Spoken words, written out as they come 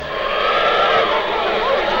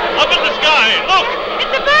sky. Look!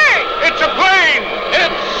 It's a bird! It's a plane!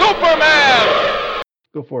 It's Superman!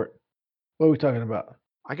 Go for it. What are we talking about?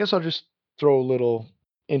 I guess I'll just throw a little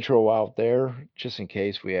intro out there just in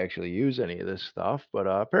case we actually use any of this stuff.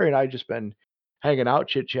 But Perry and I just been hanging out,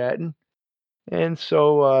 chit chatting, and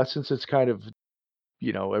so since it's kind of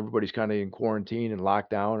everybody's kind of in quarantine and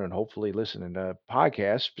lockdown, and hopefully listening to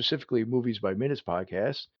podcasts, specifically Movies by Minutes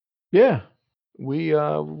podcast, Yeah. we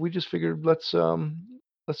just figured let's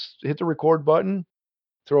hit the record button,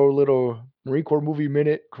 throw a little Marine Corps Movie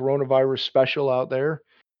Minute coronavirus special out there.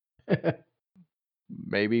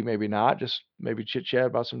 Maybe not. Just maybe chit chat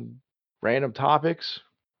about some random topics.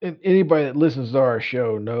 And anybody that listens to our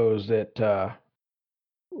show knows that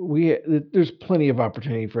there's plenty of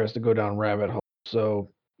opportunity for us to go down rabbit holes. So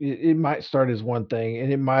it might start as one thing,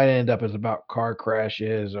 and it might end up as about car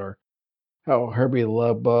crashes or how Herbie the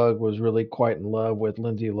Love Bug was really quite in love with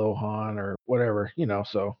Lindsay Lohan or whatever.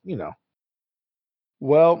 So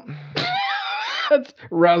Well, that's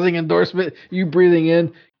rousing endorsement. You breathing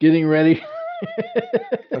in, getting ready.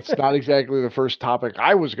 that's not exactly the first topic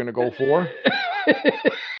I was going to go for.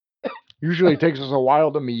 Usually it takes us a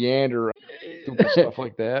while to meander through stuff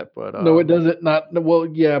like that, but No, it doesn't. Well,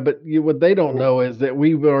 yeah, but what they don't know is that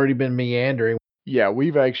we've already been meandering. Yeah,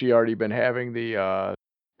 we've actually already been having the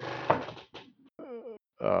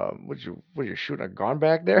what you shooting a gun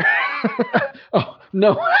back there? Oh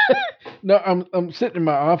no, no! I'm sitting in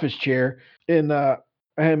my office chair, and I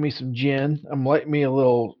had me some gin. I'm lighting me a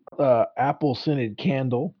little apple scented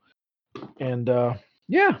candle, and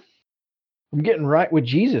yeah, I'm getting right with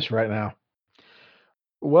Jesus right now.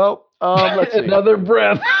 Well, let's see. Another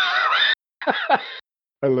breath.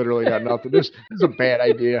 I literally got nothing. This is a bad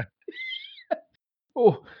idea.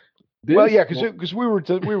 Oh, well, yeah, because we were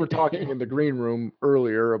talking in the green room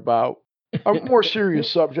earlier about a more serious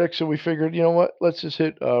subject, so we figured, you know what, let's just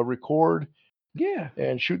hit record, yeah,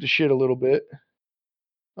 and shoot the shit a little bit.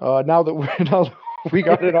 Now that we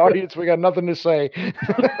got an audience, we got nothing to say.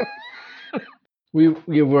 We've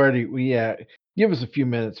already give us a few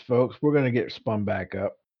minutes, folks. We're gonna get spun back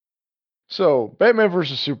up. So, Batman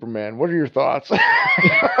versus Superman. What are your thoughts?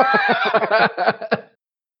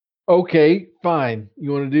 Okay, fine.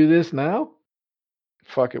 You want to do this now?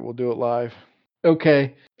 Fuck it, we'll do it live.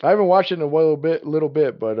 Okay. I haven't watched it in a little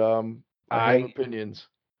bit, but I have opinions.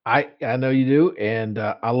 I know you do, and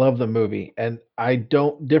I love the movie, and I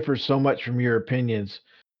don't differ so much from your opinions.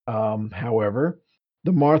 However,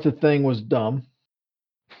 the Martha thing was dumb.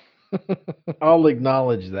 I'll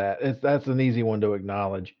acknowledge that. That's an easy one to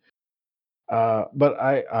acknowledge. But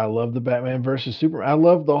I love the Batman versus Superman. I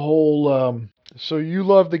love the whole. So you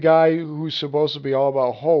love the guy who's supposed to be all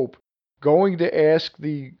about hope, going to ask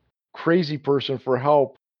the crazy person for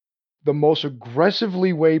help the most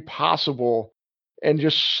aggressively way possible, and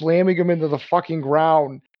just slamming him into the fucking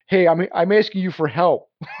ground. Hey, I'm asking you for help.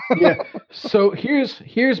 Yeah. So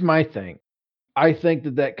here's my thing. I think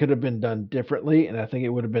that could have been done differently, and I think it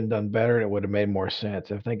would have been done better, and it would have made more sense.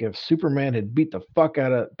 I think if Superman had beat the fuck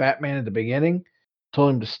out of Batman at the beginning,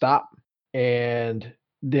 told him to stop, and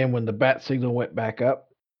then when the bat signal went back up,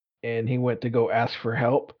 and he went to go ask for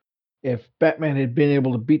help, if Batman had been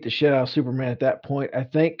able to beat the shit out of Superman at that point, I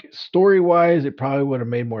think story-wise, it probably would have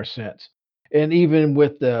made more sense. And even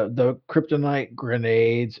with the kryptonite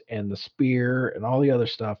grenades and the spear and all the other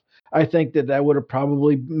stuff, I think that would have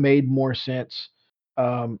probably made more sense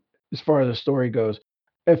as far as the story goes.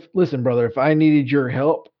 Listen, brother, if I needed your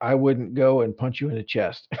help, I wouldn't go and punch you in the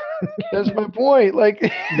chest. That's my point. Like,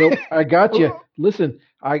 nope, I got you. Listen,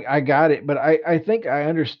 I got it, but I think I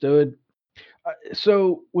understood.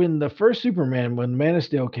 So when the first Superman, when Man of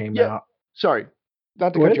Steel came out, sorry,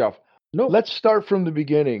 not to cut you off. No, let's start from the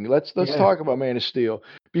beginning. Let's talk about Man of Steel,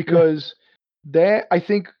 because that, I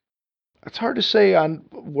think, it's hard to say on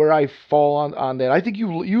where I fall on that. I think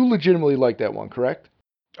you legitimately like that one, correct?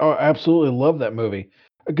 Oh, absolutely love that movie,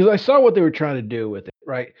 because I saw what they were trying to do with it,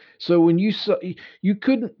 right? So when you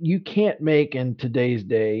can't make, in today's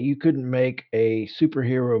day, you couldn't make a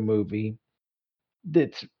superhero movie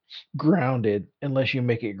that's grounded unless you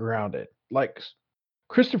make it grounded. Like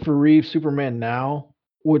Christopher Reeve Superman now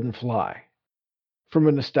wouldn't fly. From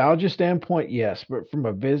a nostalgia standpoint, yes, but from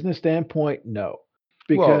a business standpoint, no.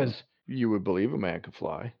 Because you would believe a man could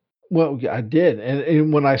fly. Well, yeah, I did,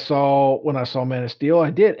 and when I saw Man of Steel,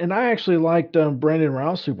 I did, and I actually liked Brandon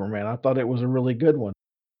Routh's Superman. I thought it was a really good one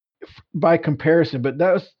by comparison. But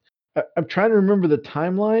that was I'm trying to remember the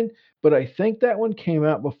timeline, but I think that one came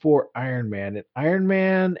out before Iron Man. And Iron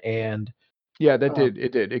Man and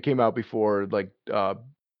it did. It came out before Batman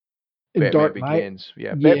Dark Begins.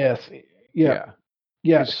 Knight.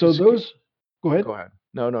 Yeah. So those. Go ahead.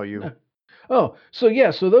 No, you. Oh, so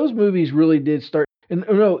yeah, so those movies really did start. And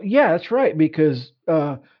no, yeah, that's right because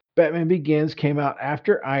Batman Begins came out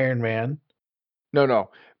after Iron Man. No,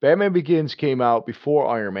 no. Batman Begins came out before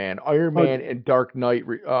Iron Man. Oh,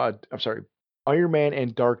 I'm sorry. Iron Man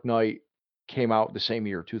and Dark Knight came out the same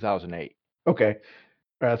year, 2008. okay,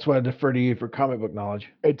 that's why I defer to you for comic book knowledge.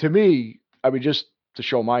 And to me, I mean, just to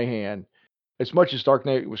show my hand, as much as Dark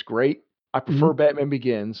Knight was great, I prefer Mhm. Batman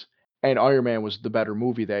Begins, and Iron Man was the better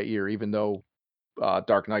movie that year, even though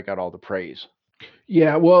Dark Knight got all the praise.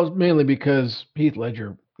 Yeah, well, it's mainly because Heath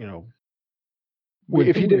Ledger, went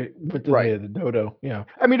If the you did way went the way right, of the dodo. Yeah.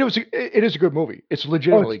 I mean, it is a good movie. It's Oh,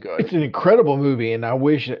 legitimately it's good. an incredible movie, and I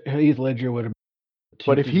wish that Heath Ledger would have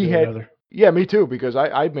But continued if to he do had, another. yeah, me too, because I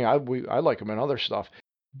like him in other stuff.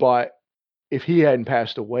 But if he hadn't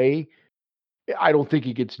passed away, I don't think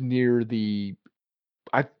he gets near the.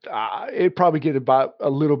 It'd probably get about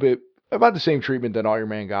the same treatment that Iron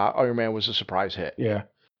Man got. Iron Man was a surprise hit, Yeah.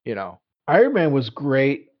 you know. Iron Man was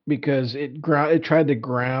great because it tried to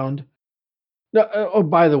ground. No, oh,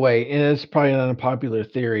 by the way, and it's probably an unpopular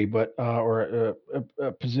theory, but or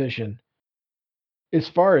a position. As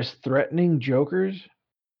far as threatening Jokers,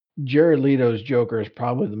 Jared Leto's Joker is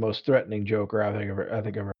probably the most threatening Joker I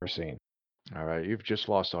think I've ever seen. All right, you've just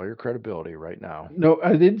lost all your credibility right now. No,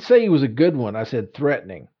 I didn't say he was a good one. I said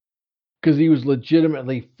threatening because he was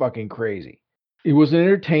legitimately fucking crazy. He wasn't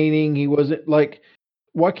entertaining. He wasn't like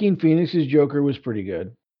Joaquin Phoenix's Joker was pretty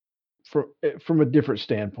good from a different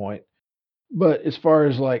standpoint. But as far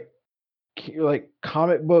as like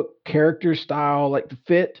comic book character style, like the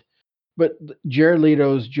fit, but Jared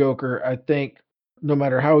Leto's Joker, I think, no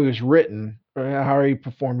matter how he was written or how he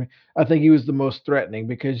performed, I think he was the most threatening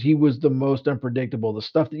because he was the most unpredictable. The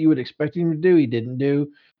stuff that you would expect him to do, he didn't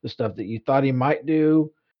do. The stuff that you thought he might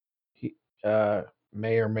do, he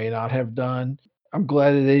may or may not have done. I'm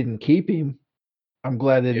glad that they didn't keep him. I'm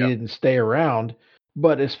glad that he Yep. didn't stay around.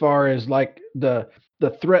 But as far as like the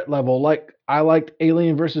threat level, like I liked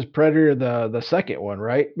Alien versus Predator, the second one,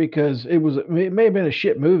 right? Because it may have been a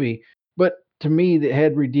shit movie, but to me, it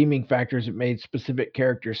had redeeming factors. It made specific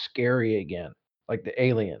characters scary again, like the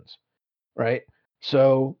aliens, right?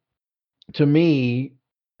 So to me,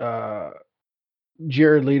 uh,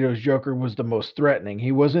 Jared Leto's Joker was the most threatening.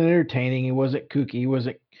 He wasn't entertaining. He wasn't kooky. He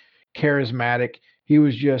wasn't charismatic. He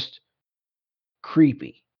was just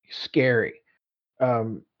creepy, scary.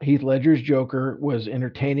 Heath Ledger's Joker was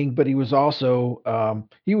entertaining, but he was also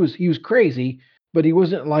he was crazy, but he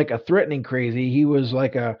wasn't like a threatening crazy. He was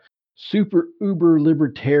like a super uber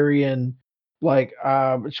libertarian, like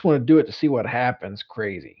I just want to do it to see what happens.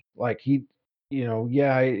 Crazy, like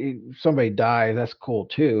yeah, if somebody dies, that's cool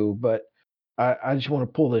too, but I just want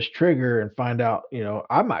to pull this trigger and find out,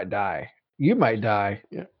 I might die, you might die.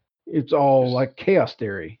 Yeah. It's all S- like chaos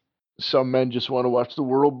theory. Some men just want to watch the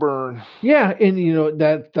world burn. Yeah, and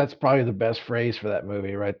that's probably the best phrase for that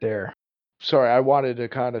movie right there. Sorry, I wanted to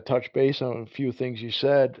kind of touch base on a few things you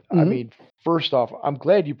said. I Mhm, mean, first off, I'm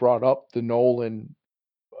glad you brought up the Nolan,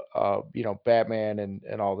 Batman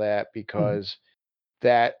and all that mhm, because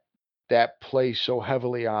that that plays so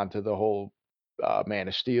heavily onto the whole Man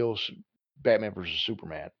of Steel's Batman versus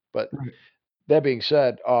Superman. But right. that being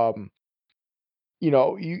said,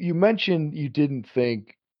 you mentioned you didn't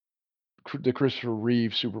think the Christopher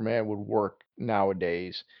Reeve Superman would work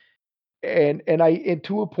nowadays, and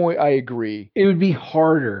to a point I agree. It would be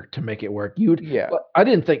harder to make it work. Yeah. I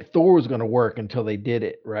didn't think Thor was gonna work until they did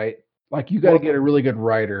it, right? Like, you gotta Well, get a really good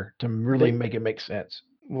writer to really they make it make sense.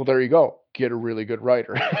 well there you go. Get a really good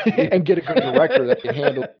writer Yeah. and get a good director that can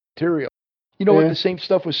handle material. You know what? Yeah, The same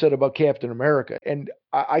stuff was said about Captain America, and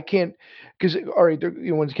I can't because all right,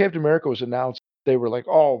 when Captain America was announced, they were like,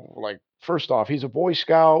 "Oh, like first off, he's a Boy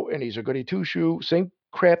Scout and he's a goody two shoe." Same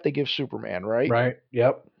crap they give Superman, right? right.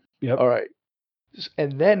 Yep. Yep. All right,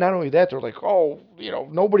 and then not only that, they're like, "Oh,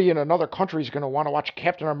 nobody in another country is going to want to watch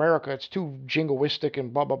Captain America. It's too jingoistic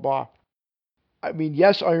and blah blah blah." I mean,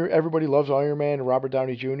 yes, everybody loves Iron Man and Robert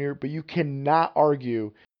Downey Jr., but you cannot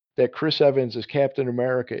argue that Chris Evans as Captain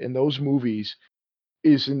America in those movies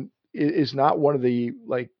is not one of the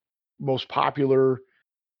like most popular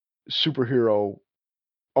superhero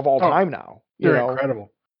of all Oh, time now. they're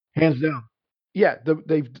incredible. Hands down. Yeah,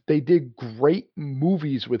 they did great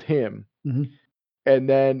movies with him, Mhm. and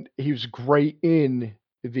then he was great in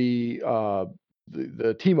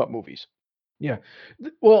the team up movies. Yeah.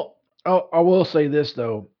 Well, I will say this,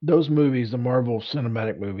 though. Those movies, the Marvel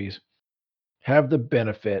Cinematic movies, have the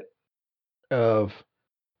benefit of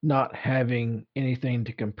not having anything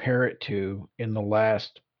to compare it to in the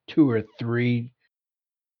last 2 or 3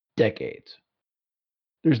 decades.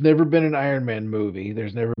 There's never been an Iron Man movie.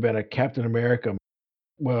 There's never been a Captain America.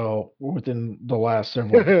 Well, within the last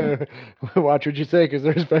several. Watch what you say, because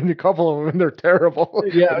there's been a couple of them and they're terrible,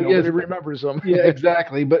 Yeah, and yes, nobody remembers them. yeah,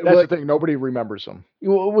 exactly. But That's the like thing, nobody remembers them.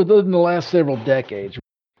 within the last several decades,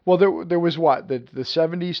 Well, there was what the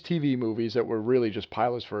 '70s TV movies that were really just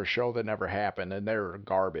pilots for a show that never happened, and they're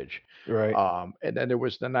garbage. right? And then there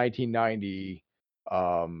was the 1990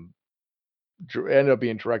 um, ended up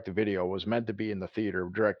being direct to video, was meant to be in the theater,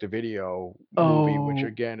 direct to video movie, which Oh,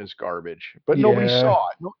 again is garbage. But nobody yeah, saw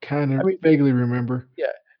it. No, kind I of mean, vaguely remember. yeah,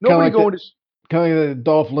 Kind of nobody like that. going to Kind of like the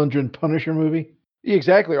Dolph Lundgren Punisher movie.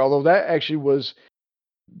 exactly. Although that actually was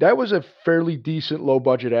a fairly decent low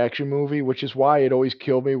budget action movie, which is why it always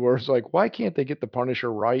killed me. Where it's like, why can't they get the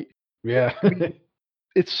Punisher right? Yeah, I mean,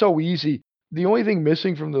 it's so easy. The only thing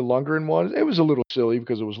missing from the Lundgren one, it was a little silly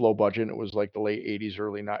because it was low budget. And it was like the late '80s,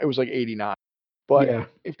 early '90s. It was like '89. But yeah.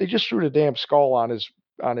 if they just threw the damn skull on his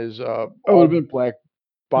Oh, it would all have been black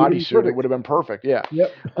would have been bodysuit, it perfect. would have been perfect. Yeah.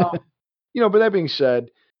 Yep. Um, but that being said,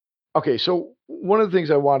 okay, so one of the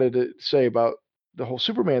things I wanted to say about the whole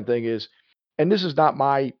Superman thing is, and this is not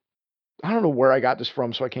my, I don't know where I got this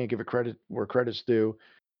from, so I can't give it credit where credit's due,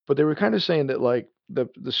 but they were kind of saying that like all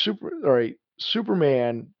right,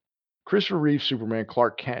 Superman, Christopher Reeve Superman,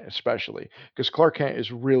 Clark Kent especially, because Clark Kent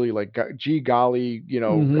is really like, gee golly,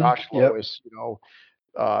 gosh Yep. Lois,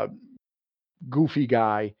 uh, goofy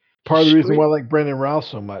guy. He's Part of the reason straight. why I like Brandon Routh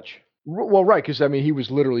so much. Well, right, because I mean, he was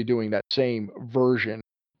literally doing that same version.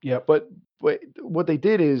 Yep. But what they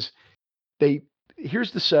did is they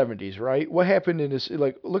here's the '70s, right? What happened in this?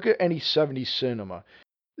 Like, look at any '70s cinema.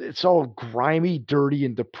 It's all grimy, dirty,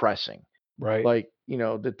 and depressing. Right. Like,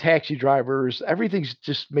 the taxi drivers, everything's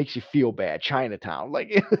just makes you feel bad. Chinatown, like,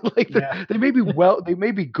 Yeah. they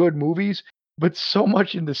may be good movies, but so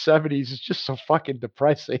much in the '70s is just so fucking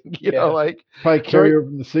depressing. Yeah. Like, Probably so carry over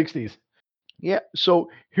from the '60s. yeah. So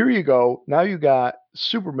here you go. Now you got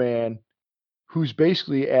Superman, who's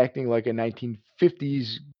basically acting like a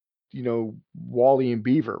 1950s, Wally and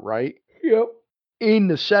Beaver, right? Yep. In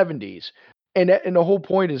the '70s. And the whole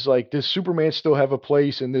point is like, does Superman still have a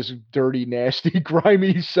place in this dirty, nasty,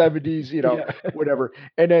 grimy '70s, Yeah. whatever?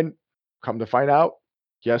 And then come to find out,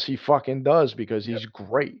 yes, he fucking does, because Yep. he's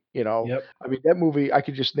great. Yep. I mean, that movie, I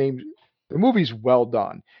could just name the movie's well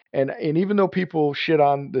done. And even though people shit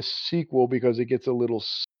on the sequel because it gets a little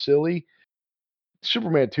silly,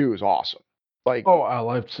 Superman 2 is awesome. Like, Oh, I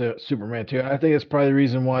love Superman too. I think it's probably the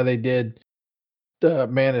reason why they did the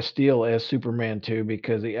Man of Steel as Superman too,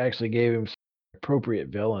 because he actually gave him some appropriate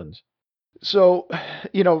villains. so,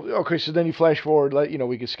 okay, so then you flash forward,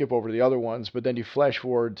 we could skip over the other ones, but then you flash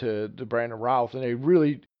forward to Brandon Routh, and they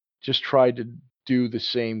really just tried to do the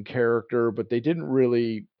same character, but they didn't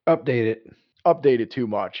really Update it. update it too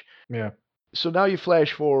much. Yeah. So now you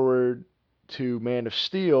flash forward to Man of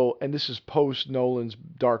Steel, and this is post Nolan's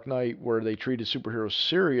Dark Knight, where they treated superheroes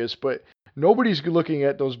serious, but nobody's looking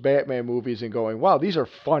at those Batman movies and going, "Wow, these are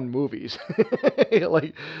fun movies."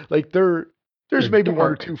 like, there's They're maybe one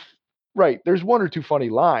or dark. two, right? There's one or two funny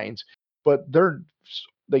lines, but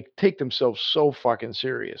they take themselves so fucking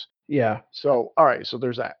serious. Yeah. So, all right, so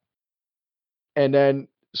there's that, and then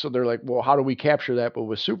so they're like, "Well, how do we capture that?" But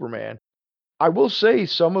with Superman, I will say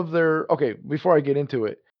some of their okay. Before I get into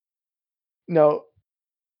it, no,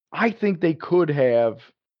 I think they could have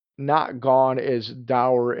not gone as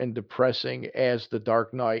dour and depressing as The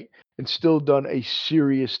Dark Knight and still done a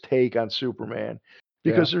serious take on Superman,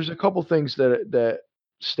 Yeah. because there's a couple things that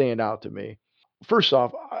stand out to me. First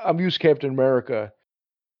off, I'm used Captain America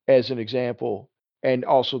as an example, and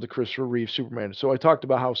also the Christopher Reeve Superman. So I talked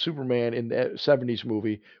about how Superman in the '70s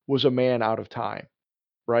movie was a man out of time,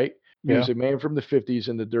 right? He Yeah. was a man from the '50s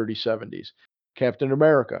and the dirty '70s. Captain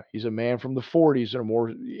America, he's a man from the '40s in a more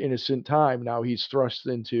innocent time. Now he's thrust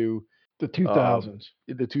into The um, 2000s.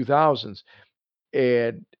 the 2000s,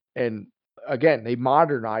 and and again they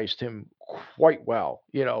modernized him quite well.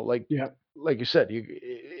 Yeah. Like you said,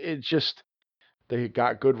 it's just they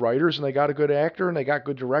got good writers and they got a good actor and they got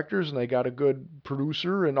good directors and they got a good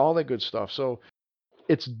producer and all that good stuff. So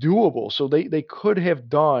it's doable. So they could have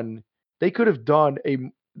done a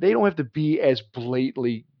they don't have to be as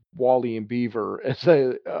blatantly Wally and Beaver as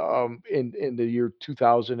in the year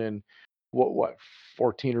 2000 and what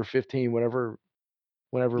 14 or 15, whenever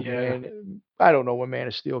Yeah. man I don't know when Man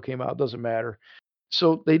of Steel came out, doesn't matter.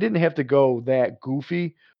 So they didn't have to go that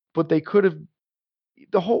goofy, but they could have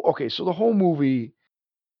so the whole movie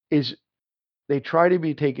is they try to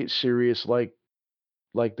be take it serious, like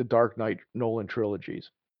the Dark Knight Nolan trilogy.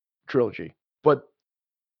 But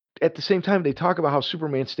at the same time, they talk about how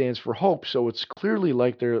Superman stands for hope, so it's clearly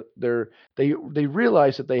like they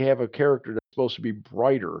realize that they have a character that's supposed to be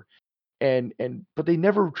brighter, and but they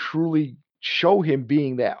never truly show him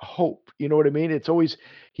being that hope. You know what I mean? It's always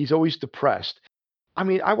he's always depressed. I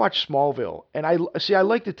mean, I watched Smallville, and I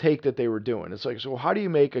like the take that they were doing. It's like, so how do you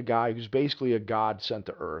make a guy who's basically a god sent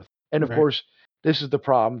to Earth? And of Right. course, this is the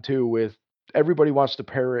problem too with everybody wants to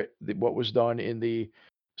parrot what was done in the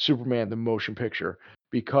Superman the motion picture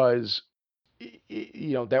because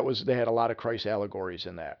that was they had a lot of Christ allegories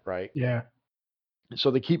in that, right? Yeah. So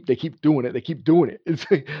they keep doing it. They keep doing it. It's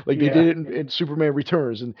like they Yeah. did it in Superman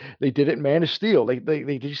Returns, and they did it in Man of Steel.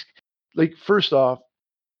 They just like first off,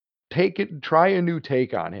 try a new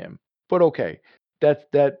take on him. But okay,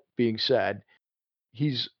 that being said,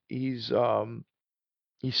 he's he's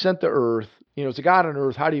sent to Earth. It's a god on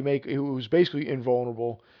Earth. How do you make who's basically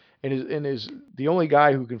invulnerable, and is the only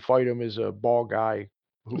guy who can fight him is a bald guy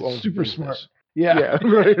who owns a Super smart. business. Yeah. Yeah,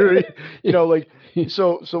 right, right. Like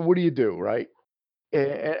so what do you do, right?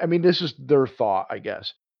 I mean, this is their thought, I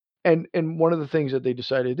guess. And one of the things that they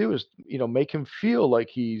decided to do is, make him feel like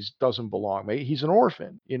he's doesn't belong. He's an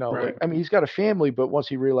orphan, Right. like I mean, he's got a family, but once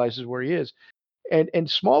he realizes where he is, and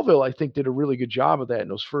Smallville, I think, did a really good job of that in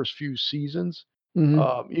those first few seasons.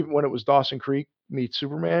 Mhm. Even when it was Dawson Creek meets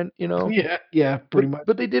Superman. Yeah. Yeah. But Pretty much.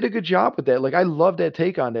 but they did a good job with that. Like I love that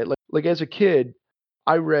take on that. Like as a kid,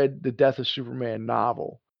 I read the Death of Superman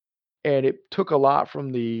novel, and it took a lot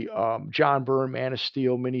from the John Byrne Man of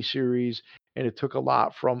Steel miniseries, and it took a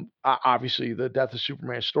lot from obviously the Death of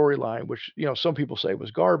Superman storyline, which some people say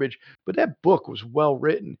was garbage, but that book was well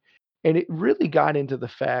written, and it really got into the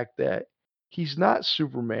fact that he's not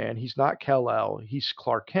Superman, he's not Kal El, he's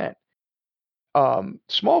Clark Kent.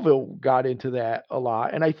 Smallville got into that a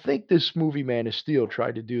lot, and I think this movie Man of Steel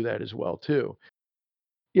tried to do that as well too.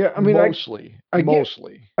 Yeah. I mean, Mostly, I get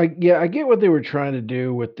mostly. I get what they were trying to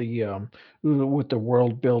do with the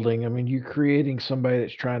world building. I mean, you're creating somebody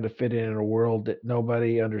that's trying to fit in a world that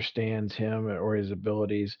nobody understands him or his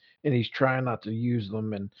abilities, and he's trying not to use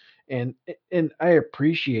them, and I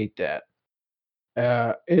appreciate that.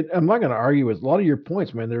 I'm not going to argue with a lot of your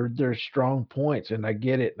points, man. They're strong points, and I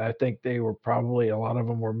get it. And I think they were probably a lot of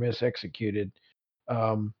them were misexecuted.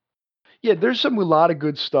 Um, Yeah, there's a lot of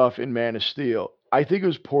good stuff in Man of Steel. I think it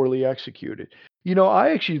was poorly executed. I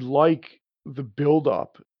actually like the build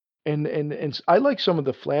up, and I like some of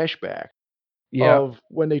the flashback yeah, of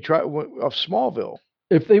when they try of Smallville.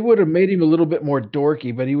 if they would have made him a little bit more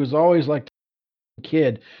dorky, but he was always like the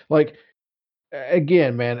kid. Like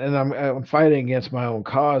again, man, and I'm fighting against my own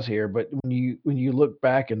cause here, but when you look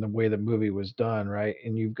back in the way the movie was done, right,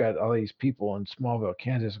 and you've got all these people in Smallville,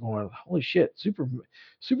 Kansas, going, "Holy shit,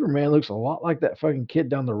 Superman looks a lot like that fucking kid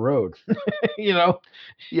down the road," you know?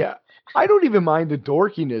 Yeah, I don't even mind the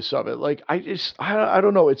dorkiness of it. Like I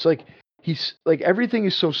don't know. It's like he's like everything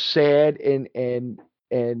is so sad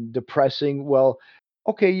and depressing. Well,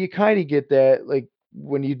 okay, you kind of get that like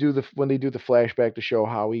when they do the flashback to show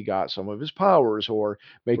how he got some of his powers or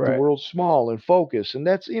make the Right. world small and focus, and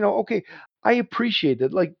that's okay. I appreciate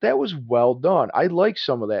that. Like that was well done. I like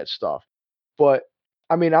some of that stuff, but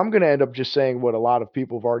I mean, I'm going to end up just saying what a lot of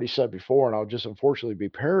people have already said before, and I'll just unfortunately be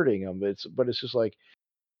parroting them. But it's just like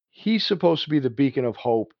he's supposed to be the beacon of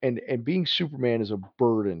hope, and being Superman is a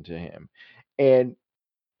burden to him, and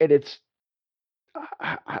it's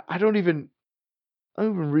I don't even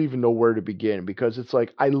know where to begin because it's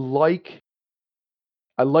like I like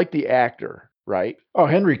the actor, right? Oh,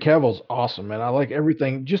 Henry Cavill's awesome, man. I like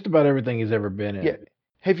everything, just about everything he's ever been Yeah. in.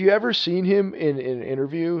 Have you ever seen him in an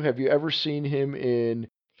interview? Have you ever seen him in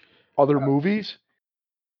other movies?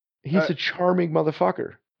 Uh, He's a charming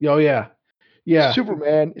motherfucker. oh yeah, yeah,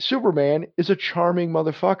 Superman is a charming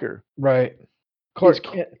motherfucker. right. He's Clark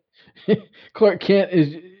Kent. Clark Kent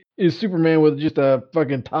is Superman with just a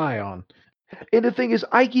fucking tie on. and the thing is,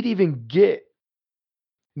 I could even get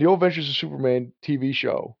the Old Adventures of Superman TV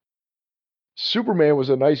show. Superman was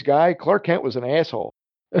a nice guy. Clark Kent was an asshole.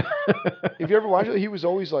 If you ever watch it, he was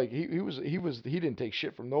always like he didn't take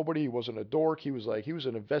shit from nobody. He wasn't a dork. He was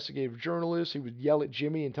an investigative journalist. He would yell at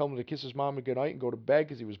Jimmy and tell him to kiss his mom and good night and go to bed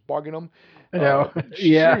because he was bugging him. Yeah,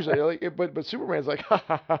 yeah, Seriously, like, but Superman's like, ha,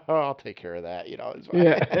 ha, ha, ha, I'll take care of that. It's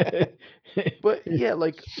yeah. but yeah,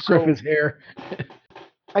 like Scruff his so. hair.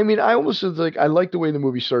 I mean, I almost was like I like the way the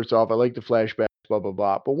movie starts off. I like the flashbacks, blah blah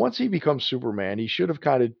blah. But once he becomes Superman, he should have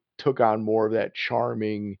kind of took on more of that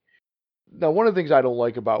charming. Now, one of the things I don't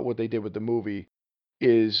like about what they did with the movie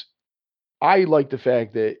is I like the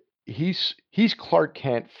fact that he's Clark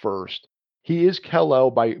Kent first. He is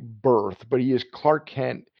Kal-El by birth, but he is Clark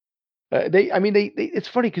Kent It's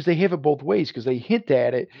funny because they have it both ways because they hint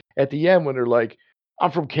at it at the end when they're like,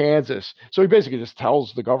 "I'm from Kansas," so he basically just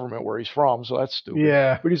tells the government where he's from. So that's stupid.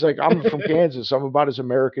 Yeah. But he's like, "I'm from Kansas. I'm about as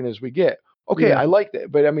American as we get." Okay, Yeah. I like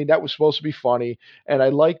that. But I mean, that was supposed to be funny, and I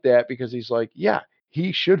like that because he's like, "Yeah,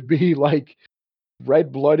 he should be like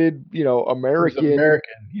red-blooded, He's American."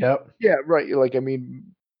 American. Yep. Yeah, right. Like, I mean,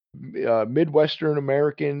 Midwestern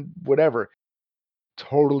American, whatever.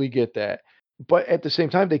 Totally get that. But at the same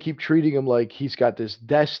time, they keep treating him like he's got this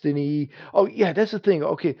destiny. Oh, yeah, that's the thing.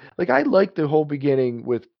 Okay, like I like the whole beginning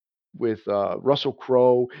with Russell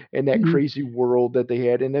Crowe and that Mhm. crazy world that they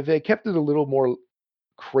had, and if they kept it a little more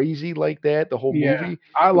crazy like that, the whole Yeah. movie,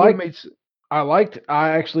 I it would have liked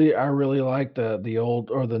made. I really liked the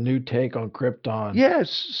old or the new take on Krypton.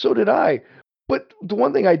 Yes, so did I. But the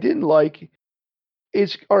one thing I didn't like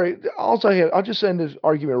is all right. I'll just end this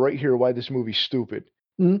argument right here. Why this movie's stupid.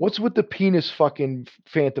 Mhm. What's with the penis fucking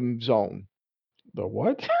Phantom Zone? The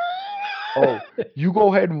what? Oh, you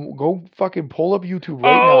go ahead and go fucking pull up YouTube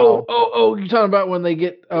right Oh, now. you're talking about when they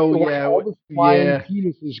get Watch all the flying yeah.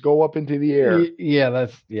 penises go up into the air.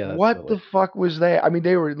 That's What silly. the fuck was that? I mean,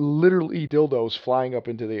 they were literally dildos flying up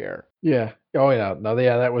into the air. Yeah. Oh, yeah. No,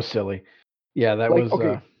 yeah, that was silly. Yeah, that Like, was,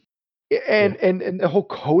 okay, yeah. and the whole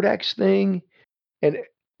codex thing. And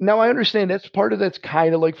now I understand that's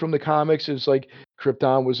kind of like from the comics. Is like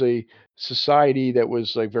Krypton was a society that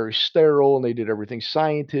was like very sterile and they did everything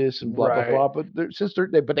scientists and blah blah Right. blah. But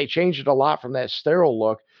but they changed it a lot from that sterile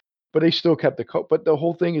look. But they still kept the But the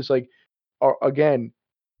whole thing is like again,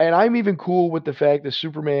 and I'm even cool with the fact that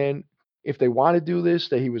Superman, if they want to do this,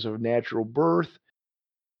 that he was of natural birth,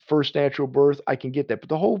 first natural birth, I can get that. But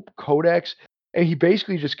the whole codex, and he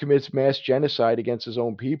basically just commits mass genocide against his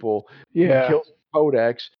own people. He Yeah. kills the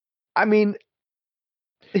codex. I mean,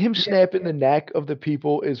 him Yeah. snapping the neck of the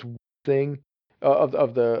people is one thing. Of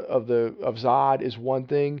Zod is one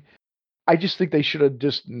thing. I just think they should have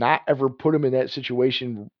just not ever put him in that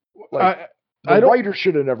situation. Like I the I don't writer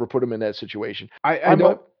should have never put him in that situation. I I'm a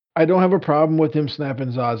don't I don't have a problem with him snapping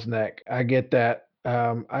Zod's neck. I get that.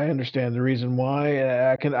 I understand the reason why, and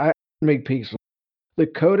I can make peace. The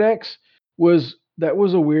Codex was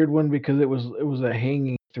a weird one because it was a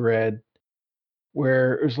hanging thread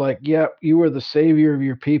where it was like, "Yep, you were the savior of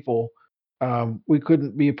your people. We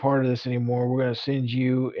couldn't be a part of this anymore. We're gonna send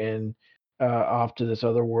you and off to this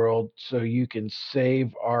other world so you can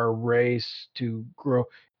save our race to grow."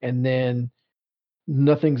 And then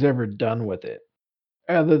nothing's ever done with it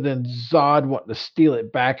other than Zod wanting to steal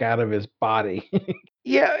it back out of his body.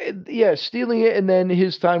 Yeah, yeah, stealing it, and then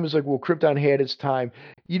his time was like, well, Krypton had its time.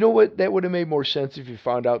 You know what? That would have made more sense if you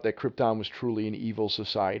found out that Krypton was truly an evil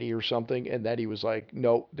society or something, and that he was like,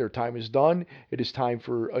 no, their time is done. It is time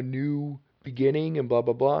for a new beginning, and blah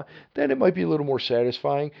blah blah. Then it might be a little more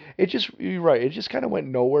satisfying. You're right. It just kind of went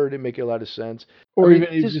nowhere. It didn't make a lot of sense. I Or mean,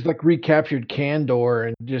 even he just just like recaptured Candor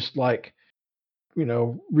and just like,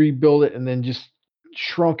 rebuild it and then just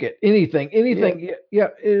shrunk it. yeah, Anything. Yeah,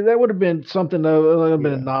 yeah, that would have been something that would have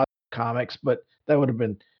been a yeah. nod to comics, but that would have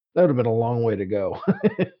been a long way to go.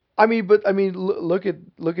 Look at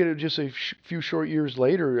it just a few short years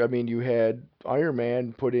later. I mean, you had Iron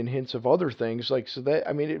Man put in hints of other things, like so that.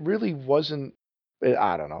 I mean, it really wasn't.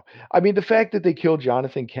 I don't know. I mean, the fact that they killed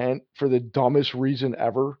Jonathan Kent for the dumbest reason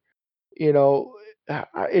ever, you know,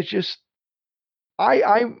 it's just.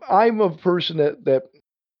 I'm a person that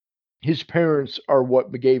his parents are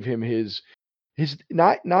what gave him his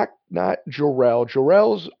not Jor-El.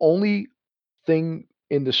 Jor-El's only thing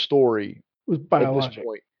in the story It was at this biologic.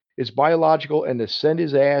 point is biological and to send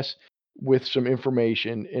his ass with some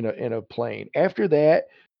information in a plane. After that,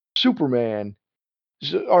 Superman.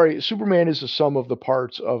 All right, Superman is the sum of the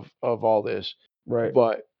parts of all this, Right.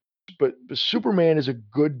 but but Superman is a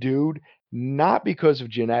good dude not because of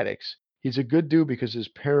genetics. He's a good dude because his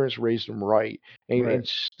parents raised him right and Right.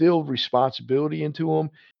 instilled responsibility into him.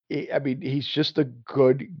 I mean, he's just a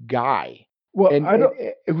good guy Well, and I don't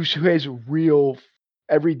who has real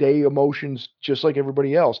everyday emotions just like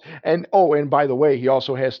everybody else. And oh, and by the way, he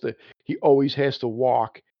always has to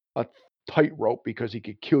walk a tightrope because he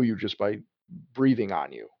could kill you just by breathing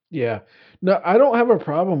on you. yeah. No, I don't have a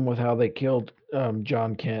problem with how they killed,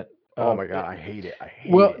 John Kent. Oh my Eh god, I hate it. I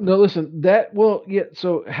hate well, it. no, listen, yeah,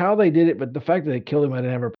 so how they did it, but the fact that they killed him, I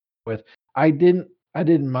didn't have a problem with. I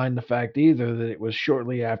didn't mind the fact either that it was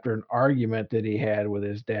shortly after an argument that he had with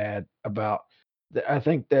his dad about I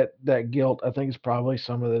think that guilt, I think is probably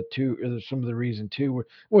some of the reason too,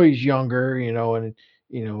 where he's younger, and,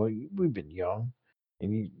 we've been young,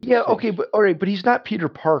 and you Yeah, say okay, but all right, but he's not Peter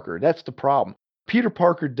Parker. That's the problem. Peter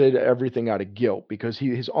Parker did everything out of guilt because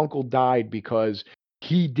his uncle died because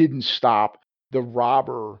he didn't stop the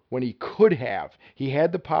robber when he could have. He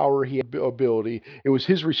had the power, he had the ability. It was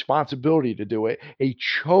his responsibility to do it. He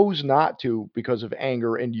chose not to because of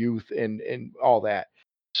anger and youth and all that.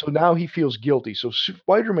 So now he feels guilty. So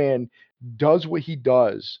Spider-Man does what he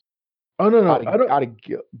does Oh no, no, out of I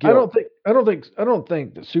guilt. don't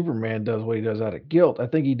think that Superman does what he does out of guilt. I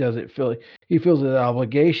think he does it he feels an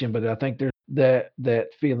obligation, but I think there's that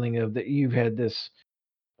feeling of that you've had this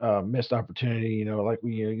missed opportunity. Like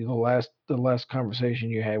the last conversation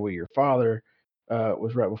you had with your father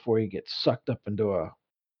was right before he gets sucked up into a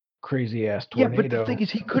crazy ass Yeah, but the thing tornado.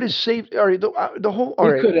 is, he could have saved. All right, the whole. All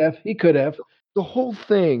He right, could have. He could have. the whole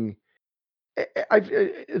thing. It's I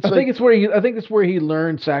think like it's where I think it's where he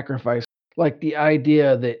learned sacrifice. Like the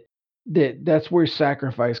idea that's where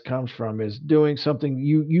sacrifice comes from is doing something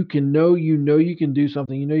you can know you can do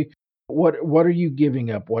something. What are you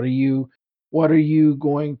giving up? What are you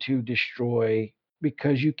going to destroy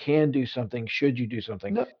because you can do something should you do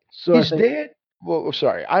something? no, So I his think dad. Well,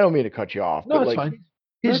 sorry, I don't mean to cut you off, no, but it's like fine.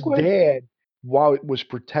 No, his go ahead. dad, while it was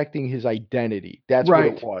protecting his identity, that's what it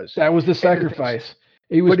Right. was. That was the And the thing, sacrifice.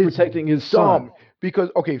 He was but it's protecting his son. dumb because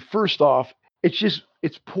okay, first off,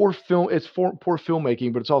 it's poor film, poor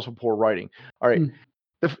filmmaking, but it's also poor writing. All right, Mm,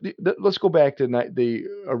 let's go back to the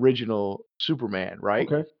original Superman,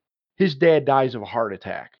 right? okay. His dad dies of a heart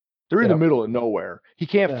attack. They're in the Yep. middle of nowhere. He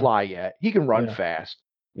can't Yeah. fly yet. He can run Yeah. fast,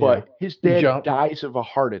 Yeah. but his He dad jumped. dies of a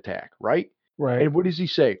heart attack, right? Right. And what does he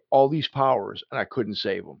say? All these powers, and I couldn't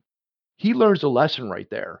save him. He learns a lesson right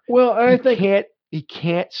there. Well, He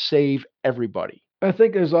can't save everybody. I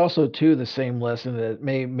think there's also too the same lesson that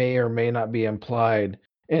may or may not be implied.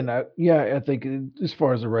 And I think as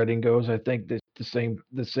far as the writing goes, I think that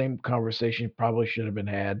the same conversation probably should have been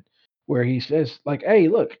had, where he says like, "Hey,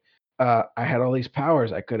 look, I had all these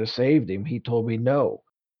powers. I could have saved him. He told me no,"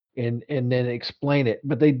 and then explain it,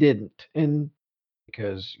 but they didn't. And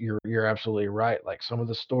because you're absolutely right. Like some of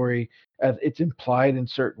the story, it's implied in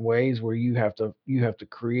certain ways where you have to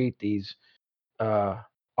create these uh,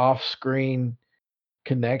 off-screen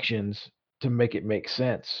connections to make it make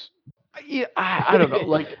sense. Yeah, I don't know.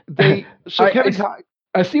 Like they, so I Kevin s Con.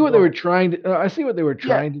 I see what Go they were ahead. trying to I see what they were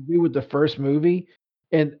Yeah, trying to do with the first movie,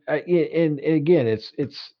 and, and again,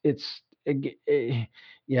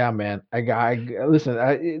 yeah, man. Listen,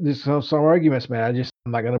 there's some arguments, man.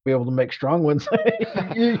 I'm not gonna be able to make strong ones.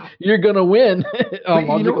 You're gonna win. but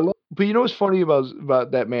I'll take a look. what's funny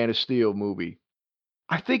about that Man of Steel movie?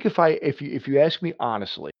 I think if you ask me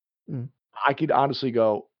honestly, Mm. I could honestly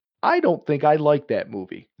go, I don't think I like that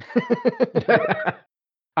movie.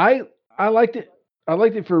 I I liked it. I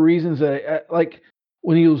liked it for reasons that like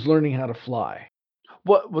when he was learning how to fly.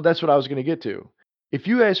 Well, that's what I was going to get to. If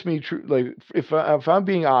you ask me, like, if I'm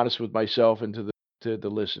being honest with myself and to the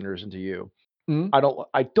listeners and to you, Mhm.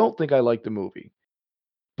 I don't think I like the movie.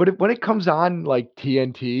 But when it comes on like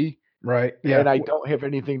TNT Right, and yeah. I don't have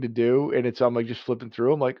anything to do and I'm like just flipping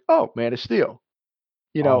through, I'm like, oh, Man of Steel,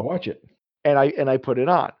 you I'll know, watch it. and I put it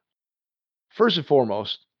on. First and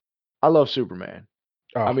foremost, I love Superman.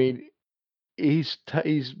 I Oh, mean, he's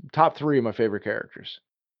top three of my favorite characters.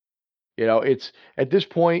 It's at this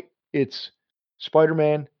point, it's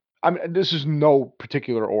Spider-Man. I mean, this is no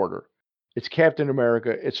particular order. It's Captain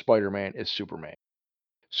America, it's Spider-Man, it's Superman.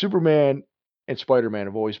 Superman and Spider-Man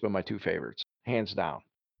have always been my two favorites, hands down.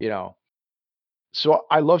 You know, so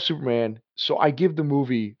I love Superman. So I give the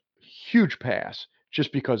movie huge pass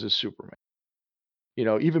just because it's Superman.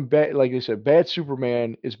 Even bad, like I said, bad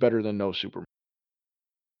Superman is better than no Superman.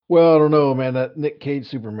 well, I don't know, man. That Nick Cage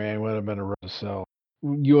Superman would have been a rough sell.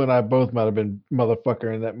 You and I both might have been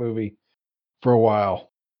motherfucker in that movie for a while.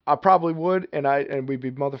 I probably would, and we'd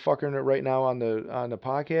be motherfucking it right now on the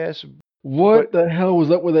podcast. But What the hell was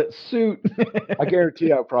up with that suit? I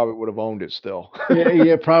guarantee I probably would have owned it still. Yeah,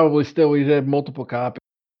 yeah, probably still we had multiple copies.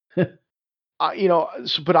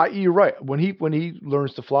 But you're right. When he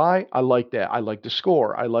learns to fly, I like that. I like the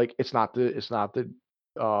score. I like it's not the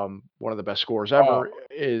one of the best scores Oh, ever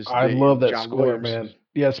is I the love that John score, Williams. man.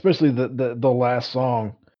 Yeah, especially the last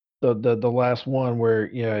song, the last one where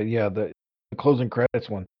the closing credits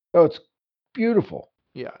one. Oh, it's beautiful.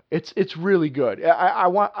 Yeah, it's really good. I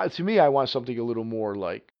want to me I want something a little more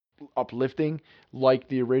like uplifting, like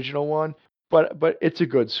the original one. But it's a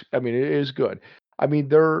good. I mean, it is good. I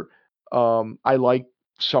mean, I like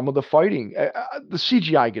some of the fighting. The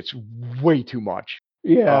CGI gets way too much.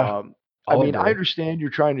 Yeah, Um, I I'll mean, I agree. understand you're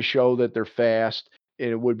trying to show that they're fast and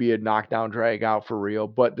it would be a knockdown drag out for real,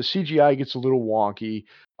 but the CGI gets a little wonky.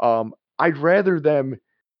 I'd rather them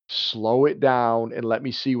slow it down and let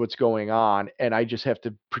me see what's going on, and I just have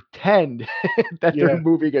to pretend that they're Yeah.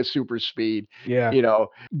 moving at super speed, Yeah. you know?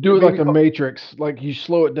 Do it like Maybe the Matrix. Like you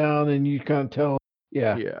slow it down and you kind of tell.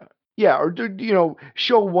 Yeah. Yeah. Yeah, or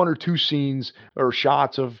show 1 or 2 scenes or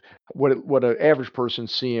shots of what an average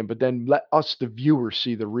person's seeing, but then let us, the viewer,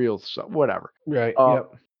 see the real stuff, whatever. Right. Um,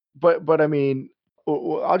 Yep. but I mean,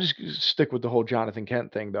 I'll just stick with the whole Jonathan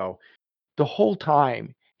Kent thing, though. The whole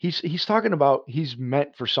time, he's talking about he's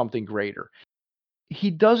meant for something greater. He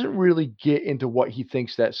doesn't really get into what he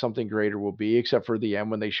thinks that something greater will be, except for the end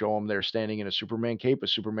when they show him they're standing in a Superman cape. But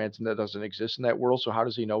Superman that doesn't exist in that world, so how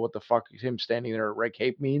does he know what the fuck him standing there in a red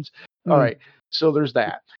cape means? All Mm. right, so there's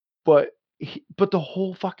that. But but the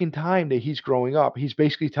whole fucking time that he's growing up, he's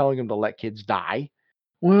basically telling him to let kids die.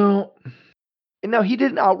 Well, And now he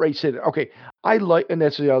didn't outright say that. Okay, and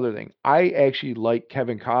that's the other thing. I actually like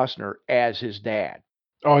Kevin Costner as his dad.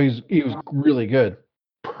 oh, he was really good.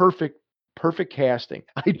 Perfect, perfect casting.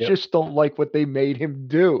 I Yep. just don't like what they made him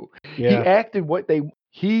do. Yeah.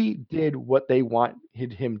 He did what they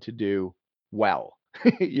wanted him to do well.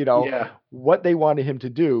 Yeah. What they wanted him to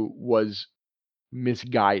do was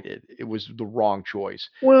misguided. It was the wrong choice.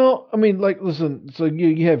 Well, I mean, like, listen. So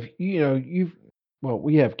you have well,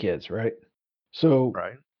 we have kids, right? So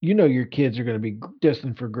Right. your kids are going to be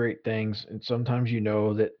destined for great things, and sometimes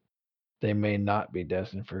that they may not be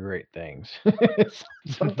destined for great things.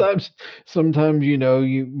 sometimes, sometimes you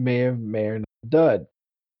may or not dud.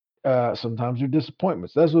 Sometimes they're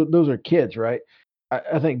disappointments. Those are kids, right?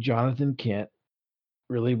 I think Jonathan Kent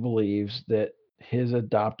really believes that his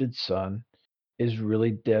adopted son is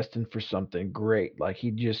really destined for something great. Like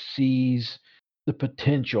he just sees the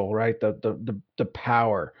potential, right? The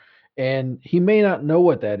power. And he may not know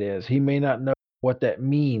what that is. He may not know what that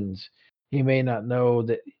means. He may not know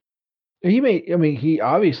that he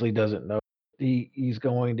obviously doesn't know he's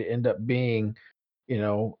going to end up being,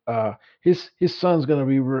 his son's going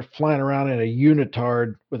to be flying around in a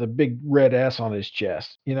unitard with a big red S on his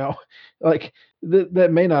chest, like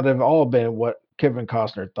that may not have all been what Kevin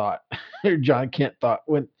Costner thought or John Kent thought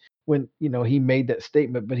when he made that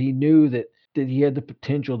statement, but he knew that he had the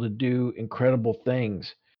potential to do incredible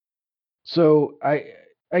things. So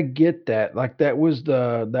I get that. Like that was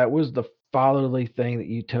the fatherly thing that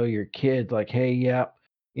you tell your kid, like, hey, yeah,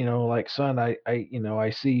 like, son, I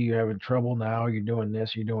see you're having trouble now. You're doing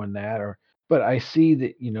this, you're doing that, but I see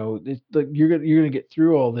that you're gonna get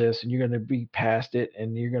through all this, and you're gonna be past it,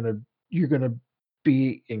 and you're gonna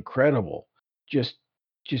be incredible. Just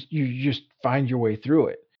you just find your way through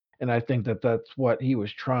it. And I think that that's what he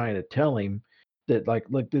was trying to tell him, that like,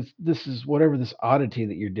 look, this is whatever this oddity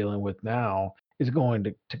that you're dealing with now is going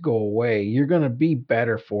to go away. You're going to be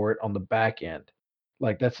better for it on the back end.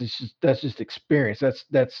 Like that's just experience. That's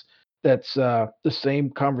the same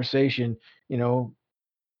conversation.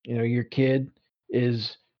 Your kid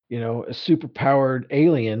is a super powered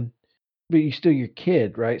alien, but you're still your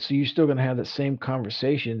kid, right? So you're still going to have that same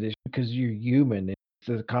conversation because you're human. It's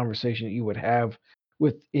a conversation that you would have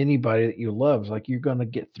with anybody that you love. It's like, you're going to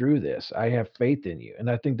get through this. I have faith in you, and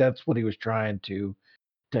I think that's what he was trying to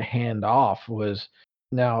hand off. Was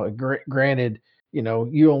now, granted,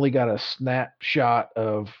 you only got a snapshot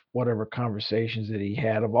of whatever conversations that he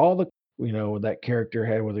had of all the that character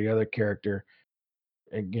had with the other character.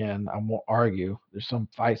 Again, I won't argue. There's some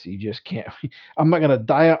fights that you just can't. I'm not gonna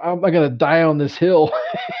die on this hill.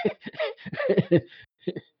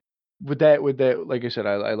 With that, like I said,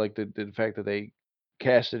 I like the fact that they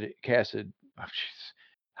casted, oh, jeez,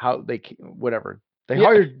 how whatever. They Yeah,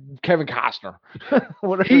 hired Kevin Costner.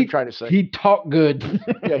 Whatever I'm he trying to say. he talked good.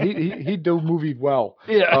 Yeah, he do movie well.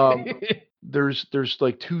 Yeah. There's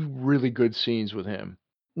like 2 really good scenes with him,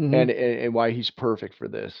 Hmm. and why he's perfect for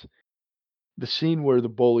this. The scene where the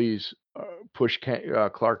bullies push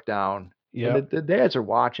Clark down, and the, Yep. the dads are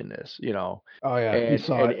watching this, Oh yeah, he and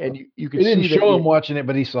saw and it. and you They could didn't see that. show him watching it,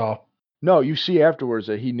 but he saw. No, you see afterwards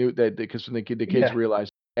that he knew that, because when the kids Yeah. realize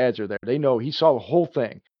the dads are there, they know he saw the whole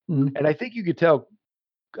thing, Mhm. and I think you could tell.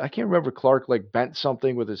 I can't remember, Clark like bent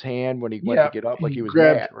something with his hand when he went to Yeah. get up, like He he was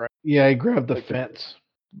grabbed. mad, right? Yeah, he grabbed the Like fence.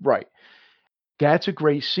 right. That's a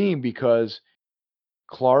great scene because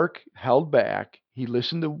Clark held back. He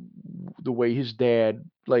listened to the way his dad,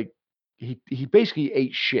 like, he basically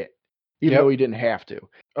ate shit, even though Yep. he didn't have to.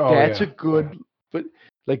 Oh That's a yeah. good, but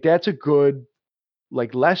like that's a good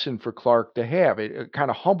like lesson for Clark to have. It kind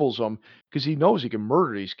of humbles him because he knows he can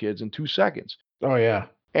murder these kids in 2 seconds. Oh yeah.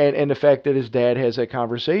 And the fact that his dad has that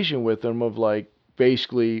conversation with him of like,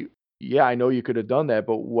 basically, yeah, I know you could have done that,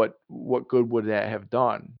 but what good would that have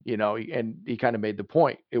done? And he kind of made the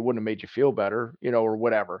point. It wouldn't have made you feel better, or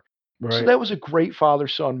whatever. So Right. that was a great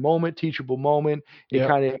father-son moment, teachable moment.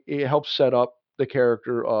 Yep. It helps set up the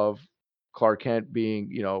character of Clark Kent being,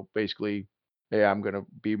 basically, "Hey, I'm gonna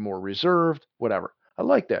be more reserved," whatever. I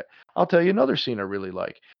like that. I'll tell you another scene I really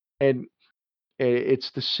like, and it's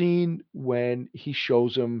the scene when he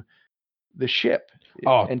shows him the ship,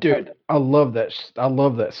 Oh, and dude, I love that. I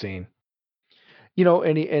love that scene.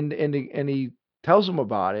 and he tells him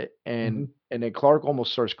about it, and Hmm. and then Clark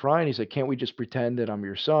almost starts crying. He's like, "Can't we just pretend that I'm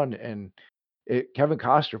your son?" And Kevin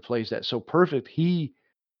Costner plays that so perfect. He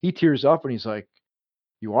tears up and he's like,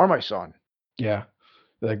 "You are my son, Yeah.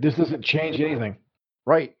 Like this doesn't change anything.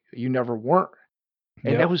 right? You never weren't."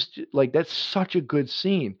 And that Yep. was like that's such a good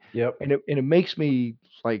scene, Yep. and it makes me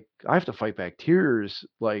like I have to fight back tears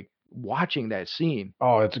like watching that scene.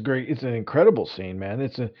 Oh, it's an incredible scene, man.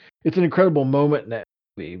 It's an incredible moment in that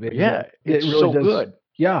movie because Yeah, it it's really so does. good.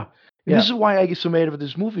 Yeah. And Yeah. this is why I get so mad about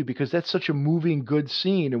this movie because that's such a moving, good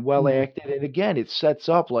scene and well Mhm. acted. And again, it sets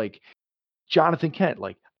up like Jonathan Kent.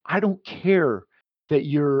 Like, I don't care that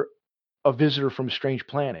you're a visitor from a strange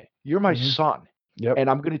planet. You're my Mhm. son. Yep. And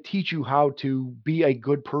I'm going to teach you how to be a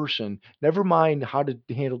good person. Never mind how to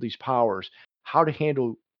handle these powers, how to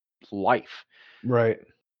handle life. Right.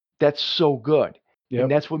 That's so good. And Yep.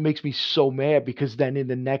 that's what makes me so mad because then in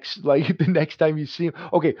the next, like the next time you see him,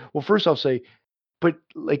 okay, well, first I'll say, but,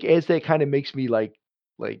 like, as that kinda makes me, like,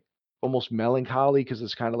 almost melancholy because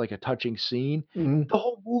it's kinda like a touching scene, Mhm. the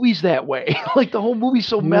whole movie's that way. Like, the whole movie's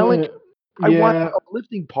so Yeah. I want the Yeah.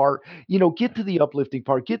 uplifting part, get to the uplifting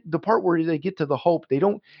part, get the part where they get to the hope. They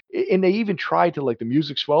don't and they even try to, like, the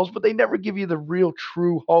music swells, but they never give you the real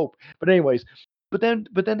true hope. But anyways, but then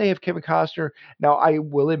they have Kevin Costner. Now, I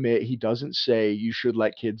will admit, he doesn't say, "You should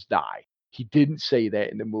let kids die." He didn't say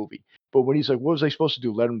that in the movie. But when he's like, "What was I supposed to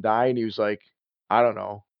do, let him die?" And he was like, "I don't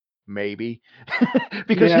know, maybe."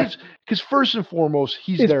 Because Yeah. he's because first and foremost,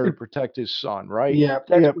 he's It's there to pre protect his son, right? Yep.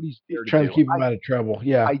 That's Yep. what he's He's there to trying to do. keep him out of trouble.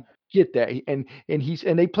 Yeah. I get that, and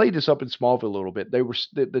they played this up in Smallville a little bit. They were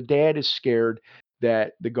the dad is scared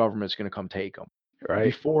that the government's gonna come take him Right.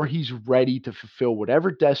 before he's ready to fulfill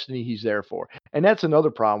whatever destiny he's there for. And that's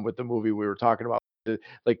another problem with the movie we were talking about.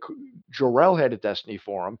 Like Jor-El had a destiny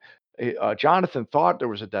for him. Jonathan thought there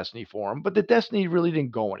was a destiny for him, but the destiny really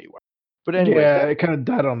didn't go anywhere. But anyways, Yeah, it kinda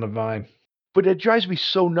died on the vine. but it drives me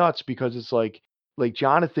so nuts because it's like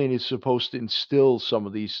Jonathan is supposed to instill some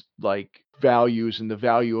of these like values and the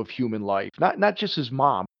value of human life. Not just his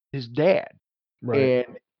mom, his dad. Right.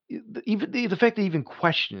 And even the fact that he even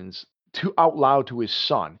questions to out loud to his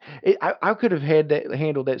son. I could have had that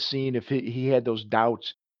handled that scene if he had those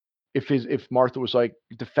doubts if Martha was like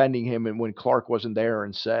defending him and when Clark wasn't there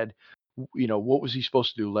and said, what was he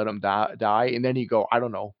supposed to do? Let him die? And then he go, I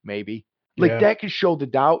don't know, maybe. Like Yeah. that could show the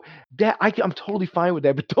doubt. I'm totally fine with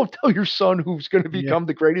that, but don't tell your son who's going to Yeah. become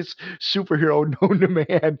the greatest superhero known to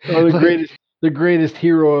man. Or Like, the greatest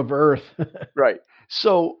hero of Earth. right.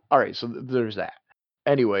 So, all right. So there's that.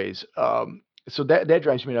 Anyways, so that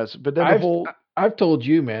drives me nuts. But then the whole I've told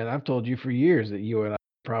you, man, I've told you for years that you and I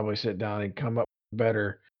probably sit down and come up with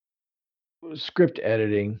better script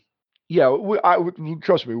editing. yeah,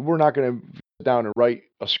 trust me, we're not going to sit down and write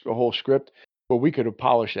a whole script, but we could have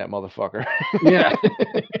polished that motherfucker. Yeah.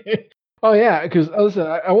 Oh, yeah, 'cause listen,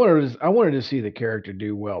 I wanted to see the character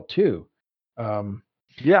do well too. Um,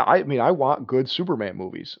 Yeah, I mean, I want good Superman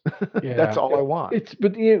movies. That's yeah, all I want. it's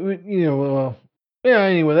but, well, yeah,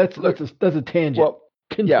 anyway, Look, that's a tangent. well,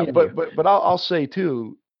 yeah, Continue. but I'll say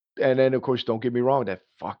too, and then of course, don't get me wrong, that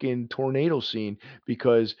fucking tornado scene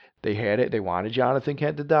because they had it. They wanted Jonathan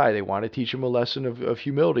Kent to die. They want to teach him a lesson of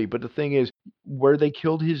humility. But the thing is, where they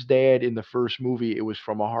killed his dad in the first movie, it was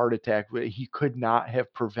from a heart attack that he could not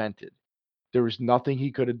have prevented. There was nothing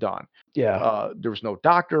he could have done. Yeah, There was no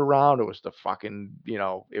doctor around. It was the fucking,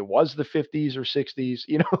 it was the 50s or 60s,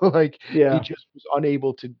 like he yeah, just was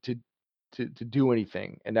unable to do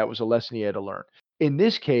anything. And that was a lesson he had to learn. In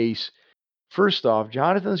this case, first off,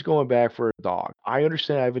 Jonathan's going back for a dog. I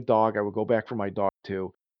understand I have a dog. I would go back for my dog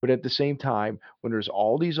too. But at the same time, when there's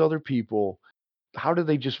all these other people, how do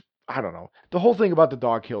they just I don't know. The whole thing about the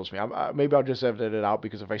dog kills me. Maybe I'll just edit it out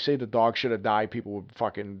because if I say the dog should have died, people would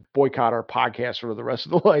fucking boycott our podcast for the rest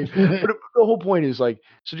of the life. But the whole point is like,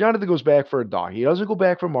 so Jonathan goes back for a dog. He doesn't go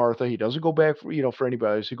back for Martha. He doesn't go back for for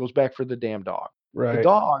anybody else. He goes back for the damn dog. The right.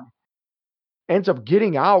 dog ends up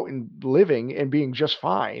getting out and living and being just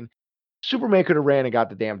fine. Superman could have ran and got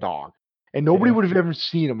the damn dog, and nobody Yeah, would have ever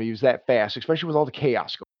seen him. He was that fast, especially with all the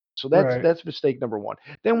chaos going. So right. that's mistake number one.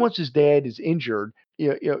 Then once his dad is injured,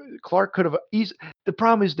 Clark could have. The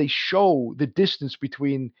problem is they show the distance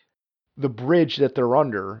between the bridge that they're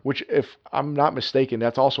under, which if I'm not mistaken,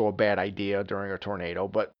 that's also a bad idea during a tornado,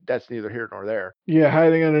 but that's neither here nor there. Yeah,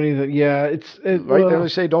 hiding underneath it. Yeah, Right? They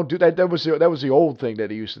say don't do that. That was the old thing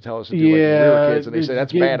that he used to tell us to do, like when we were yeah, kids, and they say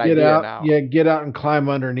that's a get bad idea out. now. Yeah, get out and climb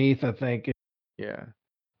underneath. I think. Yeah.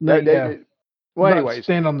 No, yeah, Well, not anyways,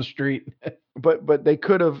 stand on the street. but they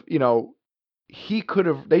could have, he could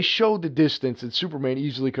have. They showed the distance, and Superman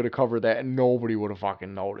easily could have covered that, and nobody would have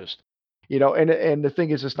fucking noticed. And the thing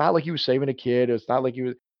is, it's not like he was saving a kid. It's not like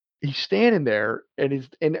he's standing there, and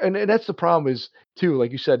and that's the problem is too.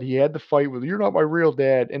 Like you said, he had the fight with "You're not my real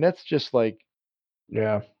dad," and that's just like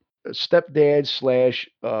Yeah, a stepdad slash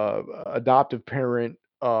adoptive parent.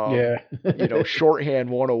 yeah, Shorthand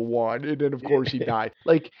 101, and then of course he died.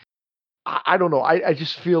 Like I don't know. I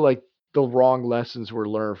just feel like the wrong lessons were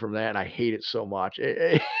learned from that, and I hate it so much.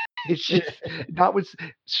 It's just not what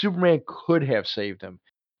Superman could have saved him,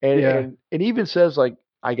 and yeah. and even says like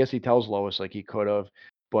I guess he tells Lois like he could have,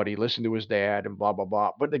 but he listened to his dad and blah blah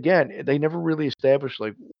blah. But again, they never really established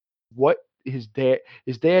like what his dad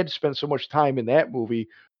spent so much time in that movie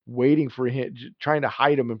waiting for him, trying to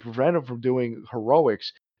hide him and prevent him from doing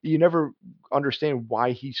heroics. You never understand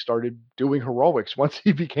why he started doing heroics once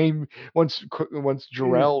Yeah,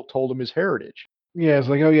 Jor-El told him his heritage. yeah, it's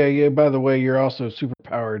like, oh yeah, yeah. By the way, you're also super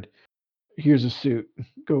powered. Here's a suit.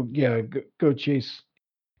 Go, yeah, go chase.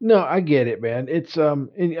 No, I get it, man. It's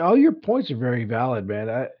and all your points are very valid, man.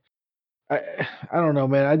 I don't know,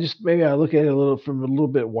 man. I just maybe I look at it a little from a little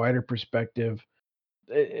bit wider perspective.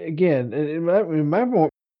 Again,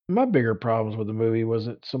 my bigger problems with the movie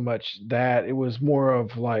wasn't so much that it was more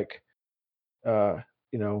of like uh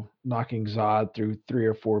knocking Zod through 3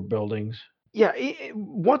 or 4 buildings. Yeah,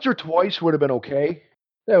 once or twice would have been okay.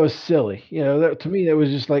 That was silly. That to me that was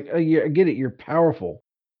just like, oh, yeah, I get it. You're powerful.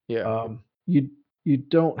 Yeah. You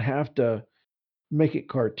don't have to make it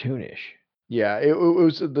cartoonish. Yeah, it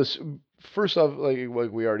was this first off, like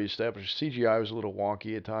we already established, CGI was a little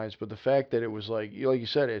wonky at times, but the fact that it was like you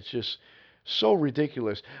said, it's just so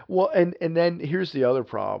ridiculous. Well, and then here's the other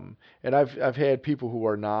problem, and I've had people who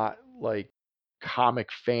are not like comic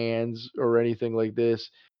fans or anything like this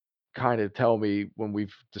kind of tell me when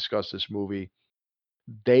we've discussed this movie,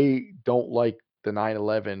 they don't like the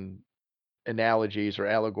 9/11 analogies or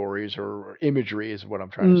allegories or imagery is what I'm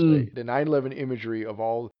trying to say. Mm. The 9/11 imagery of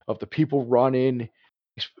all of the people running,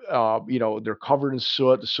 they're covered in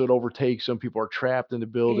soot. The soot overtakes them. People are trapped in the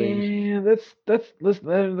buildings. Yeah, that's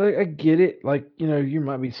listen. I get it. Like, you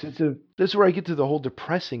might be sensitive. This is where I get to the whole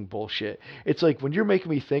depressing bullshit. It's like when you're making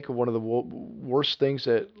me think of one of the worst things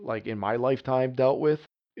that, like, in my lifetime dealt with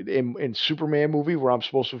in Superman movie, where I'm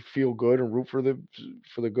supposed to feel good and root for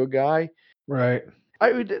the good guy. Right.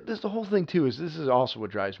 This the whole thing too is this is also what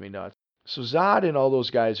drives me nuts. So Zod and all those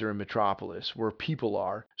guys are in Metropolis, where people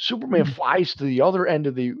are. Superman Mm. flies to the other end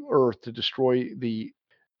of the Earth to destroy the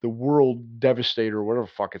World Devastator, whatever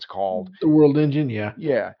the fuck it's called. The world engine, yeah.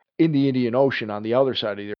 Yeah, in the Indian Ocean on the other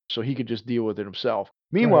side of the Earth, so he could just deal with it himself.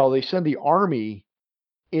 Right. Meanwhile, they send the army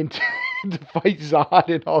into to fight Zod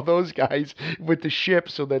and all those guys with the ship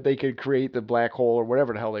so that they could create the black hole or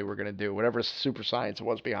whatever the hell they were going to do, whatever super science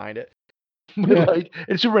was behind it. Yeah.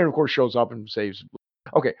 And Superman, of course, shows up and saves.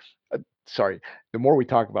 Okay, sorry. The more we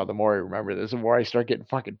talk about, it, the more I remember this, the more I start getting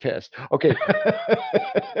fucking pissed. Okay,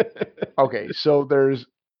 okay. So there's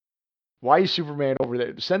why is Superman over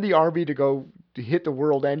there? Send the army to go to hit the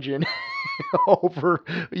world engine over,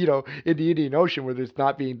 in the Indian Ocean where it's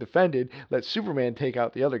not being defended. Let Superman take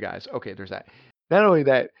out the other guys. Okay, there's that. Not only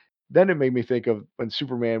that, then it made me think of when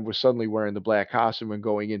Superman was suddenly wearing the black costume and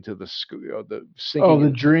going into the Oh, sinking.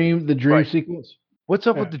 the dream Right. sequence. What's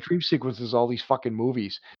up Yeah. with the dream sequences? All these fucking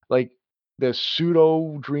movies, like the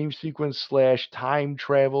pseudo dream sequence slash time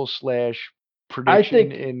travel slash I prediction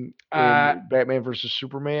think in Batman versus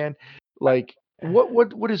Superman. Like,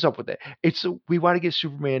 what is up with that? We want to get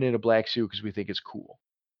Superman in a black suit because we think it's cool,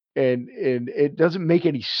 and it doesn't make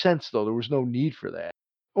any sense though. There was no need for that.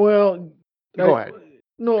 well, Go ahead,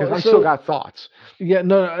 no, because I so still got thoughts. yeah,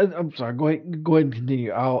 no, I'm sorry. Go ahead and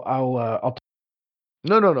continue. I'll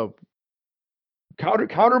No.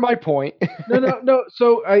 Counter my point. no.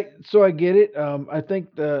 So I get it. I think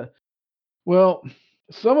well,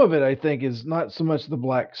 some of it I think is not so much the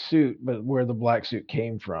black suit, but where the black suit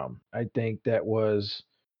came from. I think that was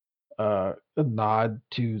a nod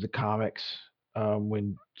to the comics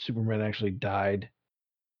when Superman actually died.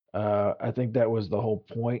 I think that was the whole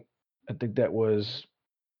point. I think that was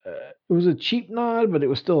it was a cheap nod, but it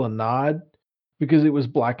was still a nod because it was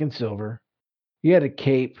black and silver. He had a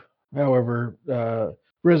cape. However,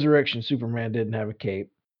 Resurrection Superman didn't have a cape.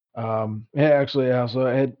 Actually, also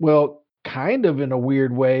had, well, kind of in a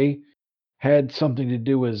weird way. had something to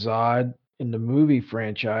do with Zod in the movie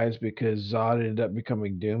franchise because Zod ended up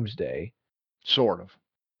becoming Doomsday. Sort of.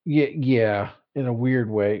 Yeah, yeah, in a weird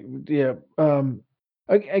way. Yeah.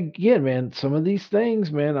 Again, man, some of these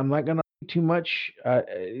things, man, I'm not gonna argue too much.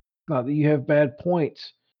 It's not that you have bad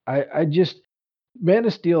points. I just Man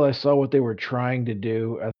of Steel. I saw what they were trying to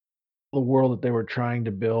do. The world that they were trying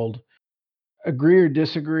to build. Agree or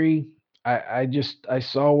disagree. I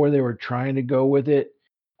saw where they were trying to go with it.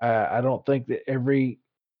 I don't think that every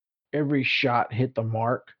shot hit the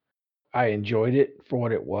mark. I enjoyed it for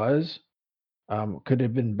what it was. Could it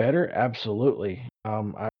have been better? Absolutely.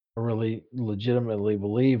 I really legitimately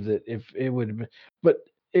believe that if it would have been, but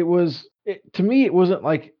to me, it wasn't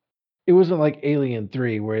like Alien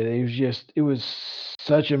 3 where it was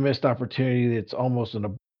such a missed opportunity that it's almost an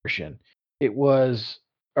abortion. It was,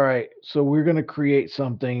 all right, so we're going to create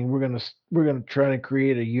something. We're going to try to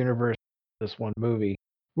create a universe in this one movie.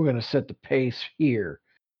 We're going to set the pace here.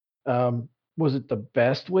 Was it the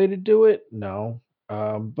best way to do it? No.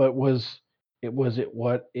 But was it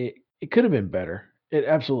what it could have been better. It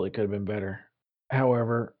absolutely could have been better.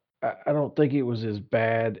 However, I don't think it was as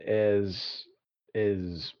bad as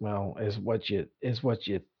what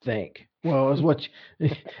you think. Well, as what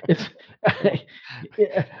it's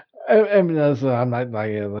yeah, I mean I'm not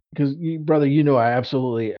like because brother,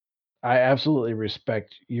 I absolutely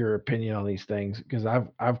respect your opinion on these things because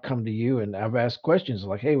I've come to you and I've asked questions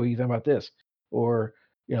like, "Hey, what do you think about this?" Or,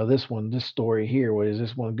 this story here. What is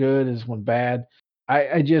this one good? Is this one bad?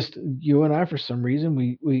 I just you and I for some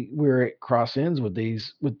reason we're at cross ends with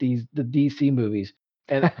these the DC movies,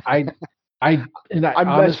 and I I'm less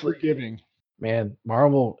honestly, forgiving. man,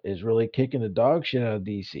 Marvel is really kicking the dog shit out of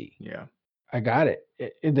DC. Yeah. I got it,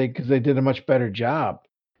 because they did a much better job.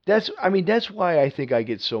 That's why I think I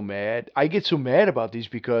get so mad. I get so mad about these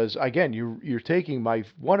because again, you're taking my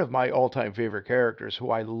one of my all-time favorite characters who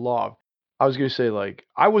I love. I was gonna say like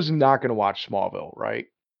I was not gonna watch Smallville, right?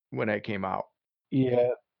 When that came out. Yeah,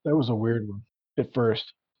 that was a weird one at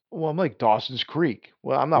first. Well, I'm like Dawson's Creek.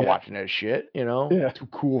 Well, I'm not Yeah, watching that shit, you know? yeah. Too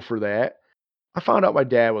cool for that. I found out my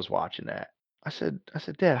dad was watching that. I said,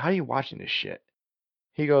 Dad, how are you watching this shit?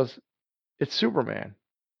 He goes, It's Superman.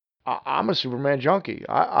 I'm a Superman junkie.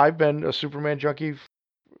 I've been a Superman junkie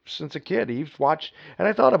since a kid. He's watched, and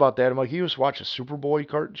I thought about that. I'm like, he used to watch a Superboy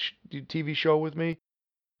TV show with me.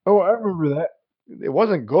 Oh, I remember that. It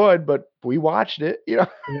wasn't good, but we watched it, you know.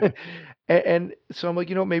 Yeah. And so I'm like,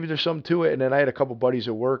 maybe there's something to it. And then I had a couple buddies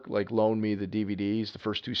at work like loan me the DVDs, the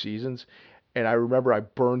first two seasons. And I remember I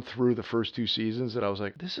burned through the first two seasons, and I was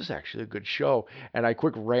like, this is actually a good show. And I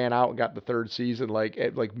quick ran out and got the third season like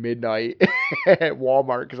at like midnight at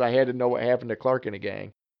Walmart because I had to know what happened to Clark and the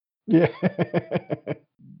gang. Yeah.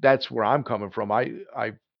 That's where I'm coming from. I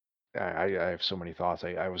have so many thoughts.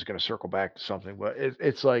 I was going to circle back to something, but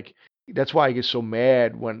it's like that's why I get so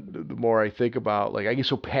mad when the more I think about like I get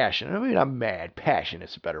so passionate. I mean, I'm mad. Passion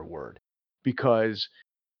is a better word because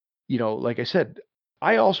like I said,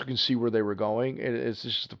 I also can see where they were going. It's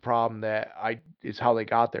just the problem that it's how they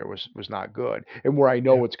got there was not good, and where I Yeah,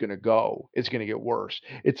 know it's going to go, it's going to get worse.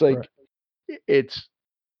 It's right. like it's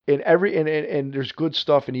in every and there's good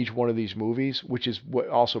stuff in each one of these movies, which is what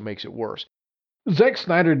also makes it worse. Zack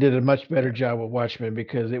Snyder did a much better Yeah. job with Watchmen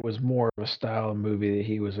because it was more of a style of movie that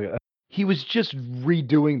he was He was just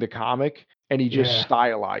redoing the comic and he just yeah.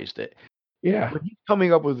 stylized it. Yeah. When he's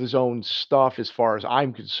coming up with his own stuff, as far as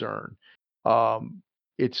I'm concerned, um,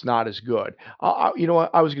 it's not as good. You know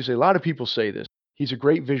what? I was gonna say a lot of people say this. He's a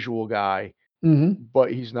great visual guy, Mhm.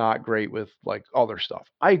 but he's not great with like other stuff.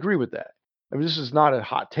 I agree with that. I mean, this is not a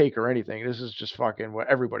hot take or anything. This is just fucking what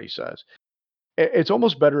everybody says. It's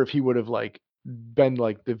almost better if he would have like been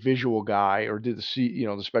like the visual guy or did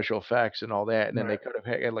the special effects and all that, and then they Right. could have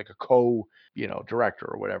had like a director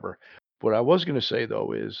or whatever. What I was gonna say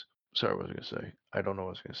though is, sorry, what was I gonna say? I don't know what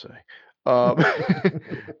I was gonna say.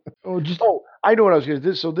 Oh, just Oh, I know what I was gonna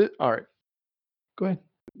do. So this, all right. go ahead.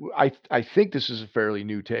 I think this is a fairly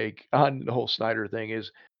new take on the whole Snyder thing.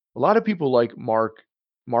 Is a lot of people like Mark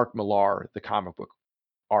Millar, the comic book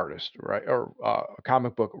artist, right, or a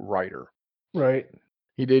comic book writer. Right.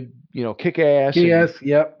 He did, Kick Ass and Yes.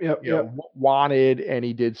 Yep. Yep. Yep. Wanted, and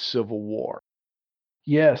he did Civil War,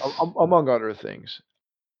 Yes. among other things.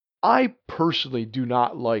 I personally do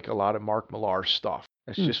not like a lot of Mark Millar's stuff.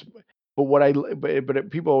 It's Hmm. just, but what I,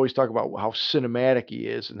 but people always talk about how cinematic he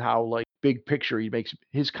is and how like big picture he makes.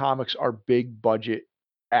 His comics are big budget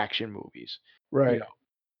action movies, you Right. know,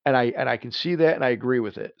 and I can see that and I agree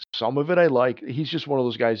with it. Some of it I like. He's just one of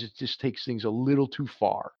those guys that just takes things a little too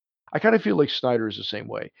far. I kind of feel like Snyder is the same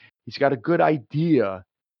way. He's got a good idea,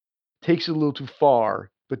 takes it a little too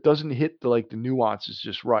far, but doesn't hit the nuances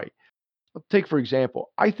just right. Take for example,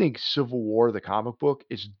 I think Civil War, the comic book,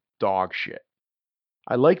 is dog shit.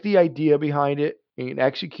 I like the idea behind it. In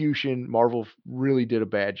execution, Marvel really did a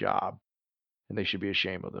bad job, and they should be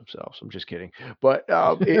ashamed of themselves. I'm just kidding. But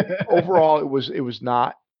overall, it was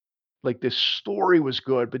not like the story was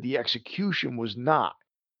good, but the execution was not.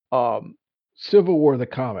 Um, Civil War the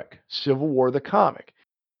comic. Civil War, the comic.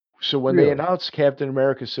 So when they Really? announced Captain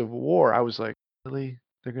America: Civil War, I was like, really?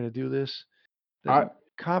 They're gonna do this? I The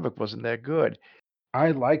comic wasn't that good.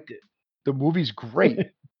 I liked The movie's great.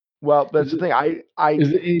 it. Well, that's Is the it thing. I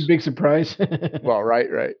is it any big surprise? Well,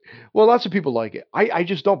 right, right. Well, lots of people like it. I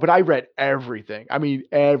just don't. But I read everything. I mean,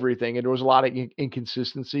 everything, and there was a lot of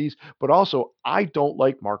inconsistencies. But also, I don't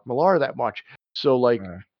like Mark Millar that much. So, like,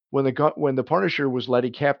 Uh, when the Punisher was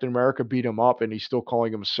letting Captain America beat him up, and he's still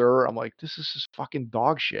calling him Sir, I'm like, this is just fucking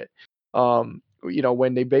dog shit.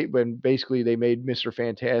 When basically they made Mr.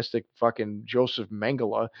 Fantastic fucking Joseph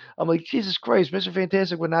Mengele, I'm like, Jesus Christ, Mr.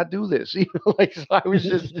 Fantastic would not do this. Like, so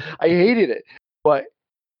I hated it. But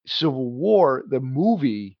Civil War, the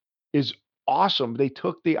movie, is awesome. They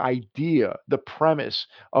took the idea, the premise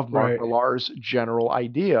of Mark right. Millar's general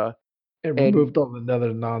idea, It and removed all the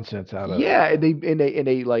other nonsense out of it. yeah, and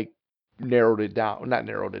they like narrowed it down. Not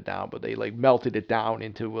narrowed it down, but they like melted it down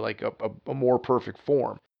into like a more perfect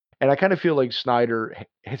form. And I kind of feel like Snyder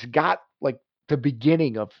has got like the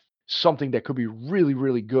beginning of something that could be really,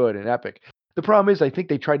 really good and epic. The problem is, I think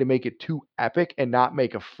they tried to make it too epic and not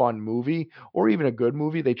make a fun movie or even a good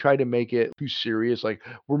movie. They tried to make it too serious, like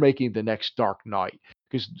we're making the next Dark Knight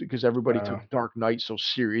because everybody took Wow. Dark Knight so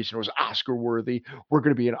serious and it was Oscar worthy. We're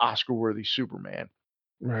going to be an Oscar worthy Superman.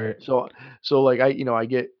 Right. So so like I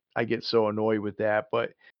get so annoyed with that,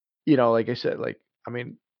 but like I said, like I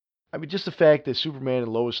mean just the fact that Superman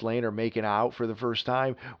and Lois Lane are making out for the first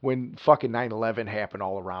time when fucking 9/11 happened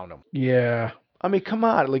all around them. Yeah. I mean, come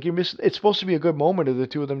on, like you're missing. It's supposed to be a good moment of the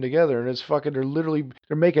two of them together, and it's fucking.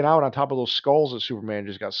 They're making out on top of those skulls that Superman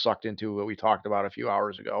just got sucked into that we talked about a few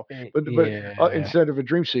hours ago. But Yeah. instead of a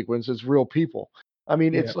dream sequence, it's real people. I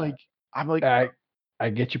mean, Yeah. it's like I'm like, I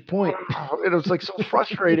get your point. and it's like so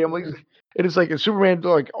frustrating. I'm like, and it's like, and Superman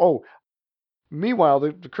like, oh, meanwhile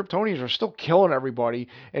the Kryptonians are still killing everybody,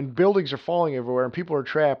 and buildings are falling everywhere, and people are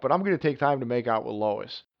trapped. But I'm gonna take time to make out with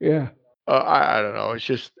Lois. Yeah. I don't know. It's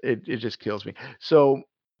just it just kills me. So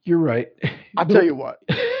You're right. I'll tell you Nope. what.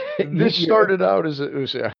 This You're started out as it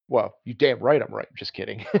was well, you damn right I'm right. Just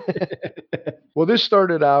kidding. Well, this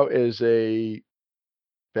started out as a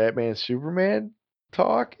Batman Superman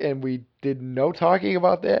talk, and we did no talking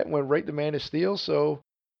about that. Went right to Man of Steel. So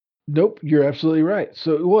Nope, you're absolutely right.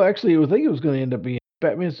 So, well, actually, I think it was going to end up being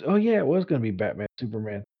Batman's. Oh, yeah, it was going to be Batman,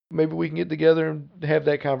 Superman. maybe we can get together and have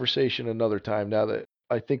that conversation another time. Now that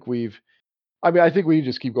I think we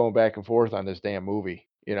just keep going back and forth on this damn movie.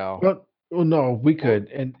 Well, no, we Well, could,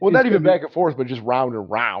 and well, it's not going even to back and forth, but just round and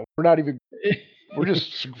round. We're not even. We're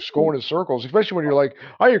just going in circles, especially when you're like,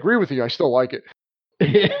 I agree with you. I still like it.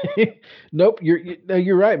 be. Nope, no,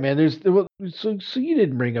 you're right, man. Well, so you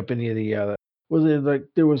didn't bring up any of the was it like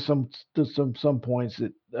there was some points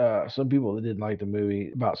that some people that didn't like the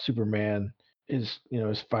movie about Superman, his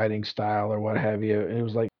fighting style or what have you, and it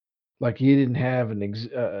was like he didn't have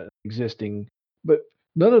an existing, but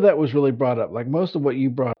none of that was really brought up. Like most of what you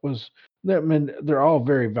brought was, I mean, they're all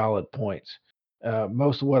very valid points.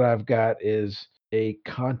 Most of what I've got is a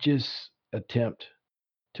conscious attempt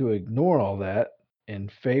to ignore all that in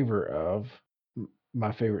favor of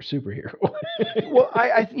my favorite superhero. Well,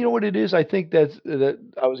 you know what it is. I think that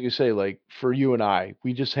I was gonna say, like for you and I,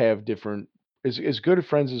 we just have different, as good of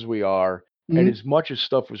friends as we are, and Mhm, as much as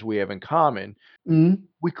stuff as we have in common. mhm.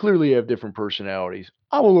 We clearly have different personalities.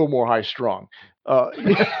 I'm a little more high strung. Uh,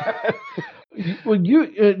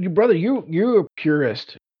 You brother, you're a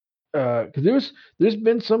purist. 'Cause there's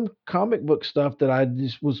been some comic book stuff that I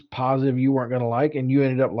just was positive you weren't gonna like, and you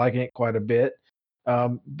ended up liking it quite a bit.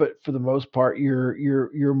 But for the most part,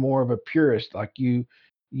 you're more of a purist. Like you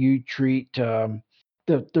treat the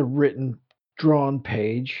written, drawn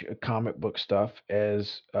page comic book stuff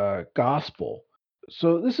as gospel.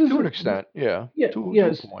 So this to an isn't. extent, yeah, Yeah, to a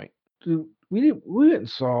yes. point. We went and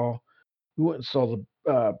saw the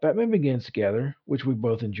Batman Begins together, which we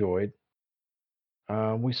both enjoyed.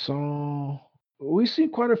 We've seen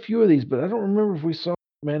quite a few of these, but I don't remember if we saw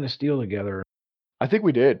Man of Steel together. I think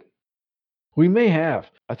we did. We may have.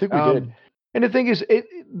 I think we did. Um, And the thing is,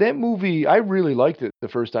 that movie, I really liked it the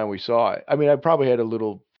first time we saw it. I mean, I probably had a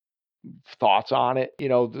little thoughts on it,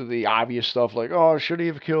 the obvious stuff like, oh, should he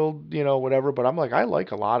have killed, whatever. But I'm like, I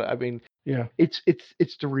like a lot of. I mean, yeah, it's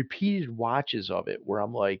the repeated watches of it where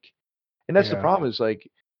I'm like, and that's the yeah, problem is like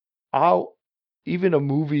I'll even a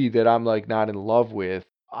movie that I'm like not in love with,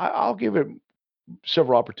 I'll give it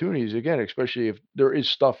several opportunities again, especially if there is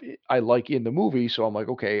stuff I like in the movie. So I'm like,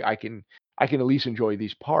 okay, I can at least enjoy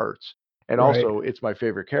these parts. And Right. also, it's my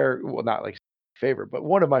favorite character. Well, not like favorite, but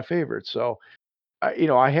one of my favorites. So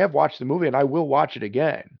I have watched the movie and I will watch it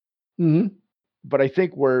again. Hmm. But I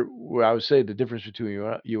think where I would say the difference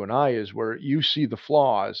between you and I is where you see the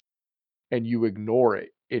flaws and you ignore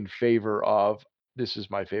it in favor of this is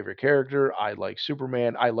my favorite character. I like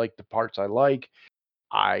Superman. I like the parts I like.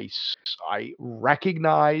 I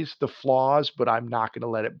recognize the flaws, but I'm not gonna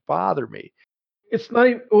let it bother me. It's not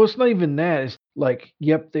even that. It's like,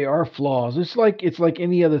 yep, they are flaws. It's like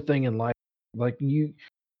any other thing in life. Like you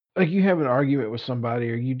have an argument with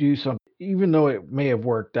somebody or you do something, even though it may have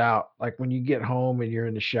worked out. Like when you get home and you're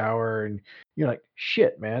in the shower and you're like,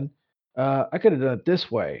 shit, man, I could have done it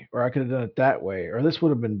this way, or I could have done it that way, or this would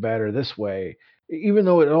have been better this way. Even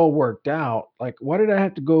though it all worked out, like, why did I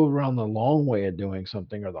have to go around the long way of doing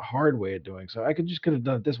something or the hard way of doing so? I could have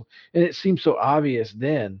done it this way. And it seemed so obvious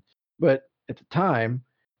then, but at the time,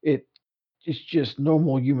 it it's just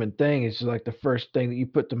normal human thing. It's like the first thing that you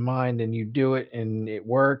put to mind and you do it and it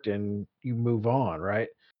worked and you move on, right?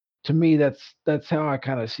 To me, that's how I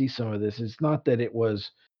kind of see some of this. It's not that it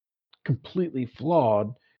was completely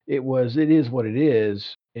flawed. It is what it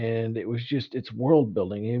is, and it was just it's world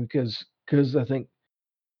building. And because I think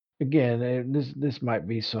again, this might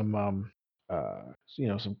be some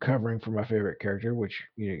some covering for my favorite character, which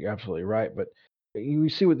you're absolutely right. But you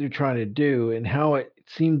see what they're trying to do and how it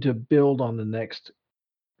seemed to build on the next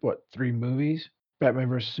what, 3 movies? Batman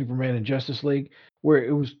versus Superman and Justice League, where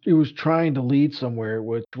it was trying to lead somewhere,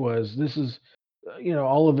 which was this is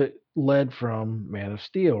all of it led from Man of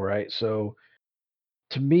Steel, right? So,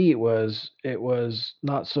 to me, it was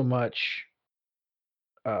not so much,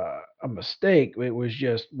 a mistake, it was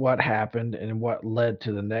just what happened and what led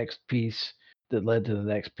to the next piece that led to the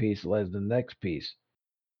next piece, led to the next piece.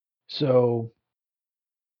 So,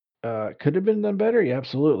 could have been done better? Yeah,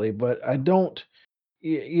 absolutely, but I don't.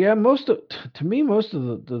 Yeah, to me, most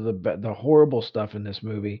of the horrible stuff in this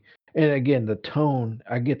movie, and again, the tone.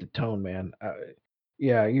 I get the tone, man.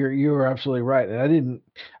 Yeah, you're absolutely right, and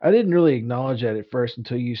I didn't really acknowledge that at first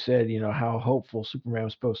until you said, how hopeful Superman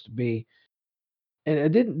was supposed to be, and I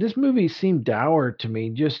didn't. This movie seemed dour to me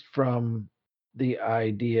just from the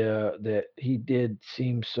idea that he did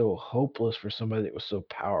seem so hopeless for somebody that was so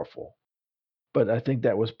powerful. But I think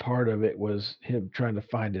that was part of it was him trying to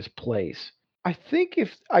find his place. I think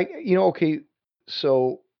if okay,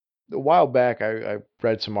 so a while back, I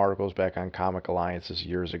read some articles back on Comic Alliances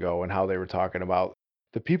years ago and how they were talking about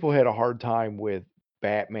the people had a hard time with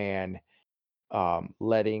Batman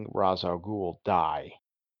letting Ra's al Ghul die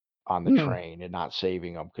on the Hmm. train and not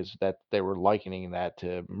saving him because that they were likening that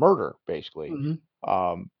to murder, basically.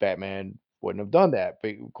 Mhm. Batman wouldn't have done that,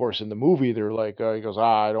 but of course in the movie they're like, he goes,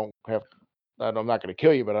 I don't have, I'm not going to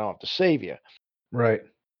kill you, but I don't have to save you. Right.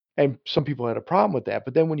 And some people had a problem with that.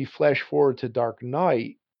 But then when you flash forward to Dark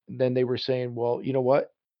Knight, then they were saying, well, you know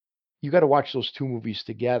what? You got to watch those two movies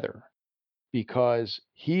together because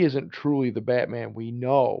he isn't truly the Batman we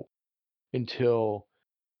know until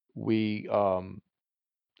we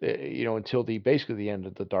until the basically the end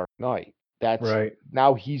of the Dark Knight. That's Right.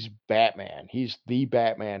 now he's Batman. He's the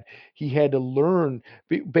Batman. He had to learn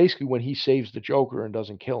basically when he saves the Joker and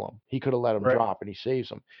doesn't kill him. He could have let him Right. drop and he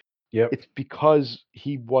saves him. Yep. It's because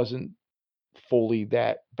he wasn't fully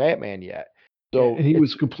that Batman yet. Yeah, So and he it's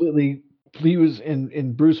was completely he was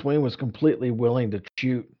and Bruce Wayne was completely willing to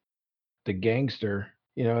shoot the gangster.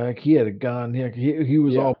 Like he had a gun. He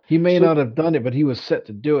was yeah. all he may So not have done it, but he was set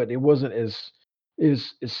to do it. It wasn't as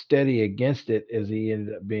steady against it as he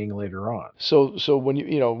ended up being later on. so when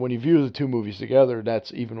when you view the two movies together,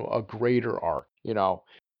 that's even a greater arc.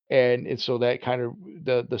 And so that kind of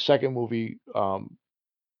the second movie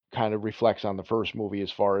kind of reflects on the first movie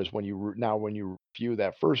as far as now when you view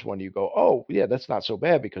that first one, you go, oh yeah, that's not so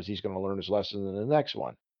bad because he's going to learn his lesson in the next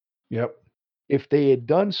one. Yep. If they had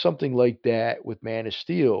done something like that with Man of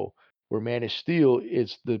Steel, where Man of Steel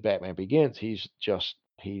is the Batman Begins, he's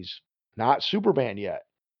not Superman yet.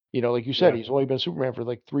 Like you said, Yeah. he's only been Superman for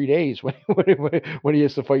like 3 days when he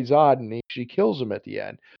has to fight Zod and he actually kills him at the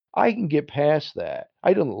end. I can get past that.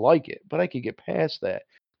 I didn't like it, but I could get past that.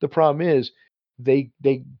 The problem is they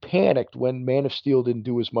panicked when Man of Steel didn't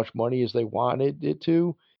do as much money as they wanted it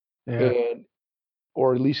to, Yeah. and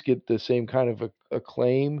or at least get the same kind of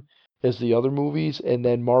acclaim as the other movies. And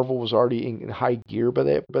then Marvel was already in high gear by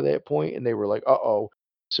that point, and they were like, "Uh-oh."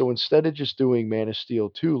 So instead of just doing Man of Steel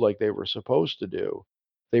 2 like they were supposed to do,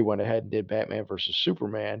 they went ahead and did Batman versus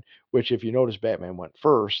Superman, which if you notice Batman went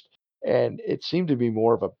first. and it seemed to be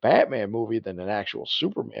more of a Batman movie than an actual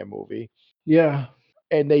Superman movie. Yeah.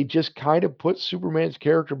 And they just kind of put Superman's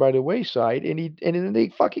character by the wayside, and then they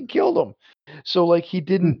fucking killed him. So like he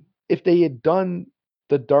didn't. Hmm. If they had done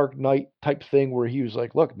the Dark Knight type thing where he was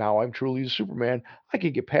like, "Look, now I'm truly Superman," I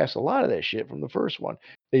could get past a lot of that shit from the first one.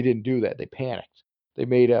 They didn't do that. They panicked. They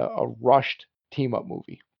made a rushed team up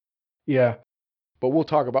movie. Yeah. But we'll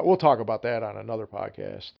talk about that on another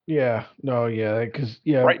podcast. Yeah. No. Yeah. Because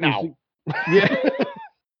yeah. Right now. Yeah.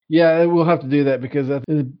 Yeah. We'll have to do that because that's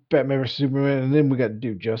Batman vs Superman, and then we got to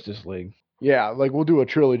do Justice League. Yeah, like we'll do a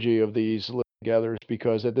trilogy of these together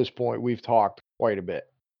because at this point we've talked quite a bit.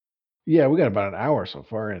 Yeah, we got about an hour so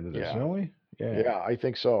far into this, Yeah. don't we? Yeah, I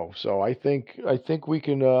think so. So I think we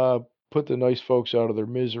can put the nice folks out of their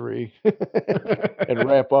misery and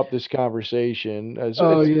wrap up this conversation.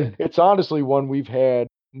 Oh yeah. It's honestly one we've had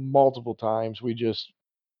multiple times. We just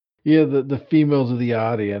Yeah, the females of the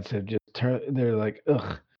audience have just turned. They're like,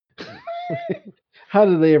 ugh. How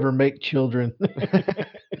do they ever make children?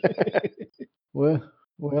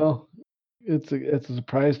 Well, it's a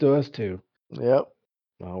surprise to us too. Yep.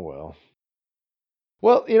 Oh well.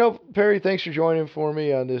 Well, Perry, thanks for joining for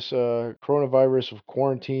me on this coronavirus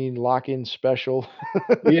quarantine lock-in special.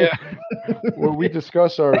 Yeah. Where we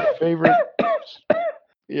discuss our favorite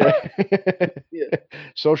yeah Yeah.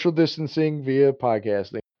 social distancing via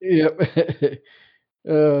podcasting. Yep.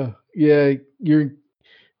 Yeah, you're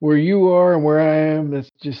where you are and where I am, that's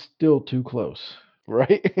just still too close.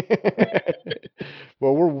 Right?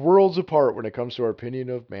 Well, we're worlds apart when it comes to our opinion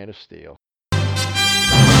of Man of Steel.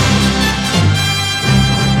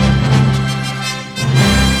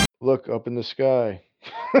 Look up in the sky.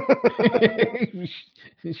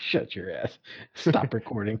 Shut your ass. Stop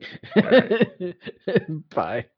recording. Bye.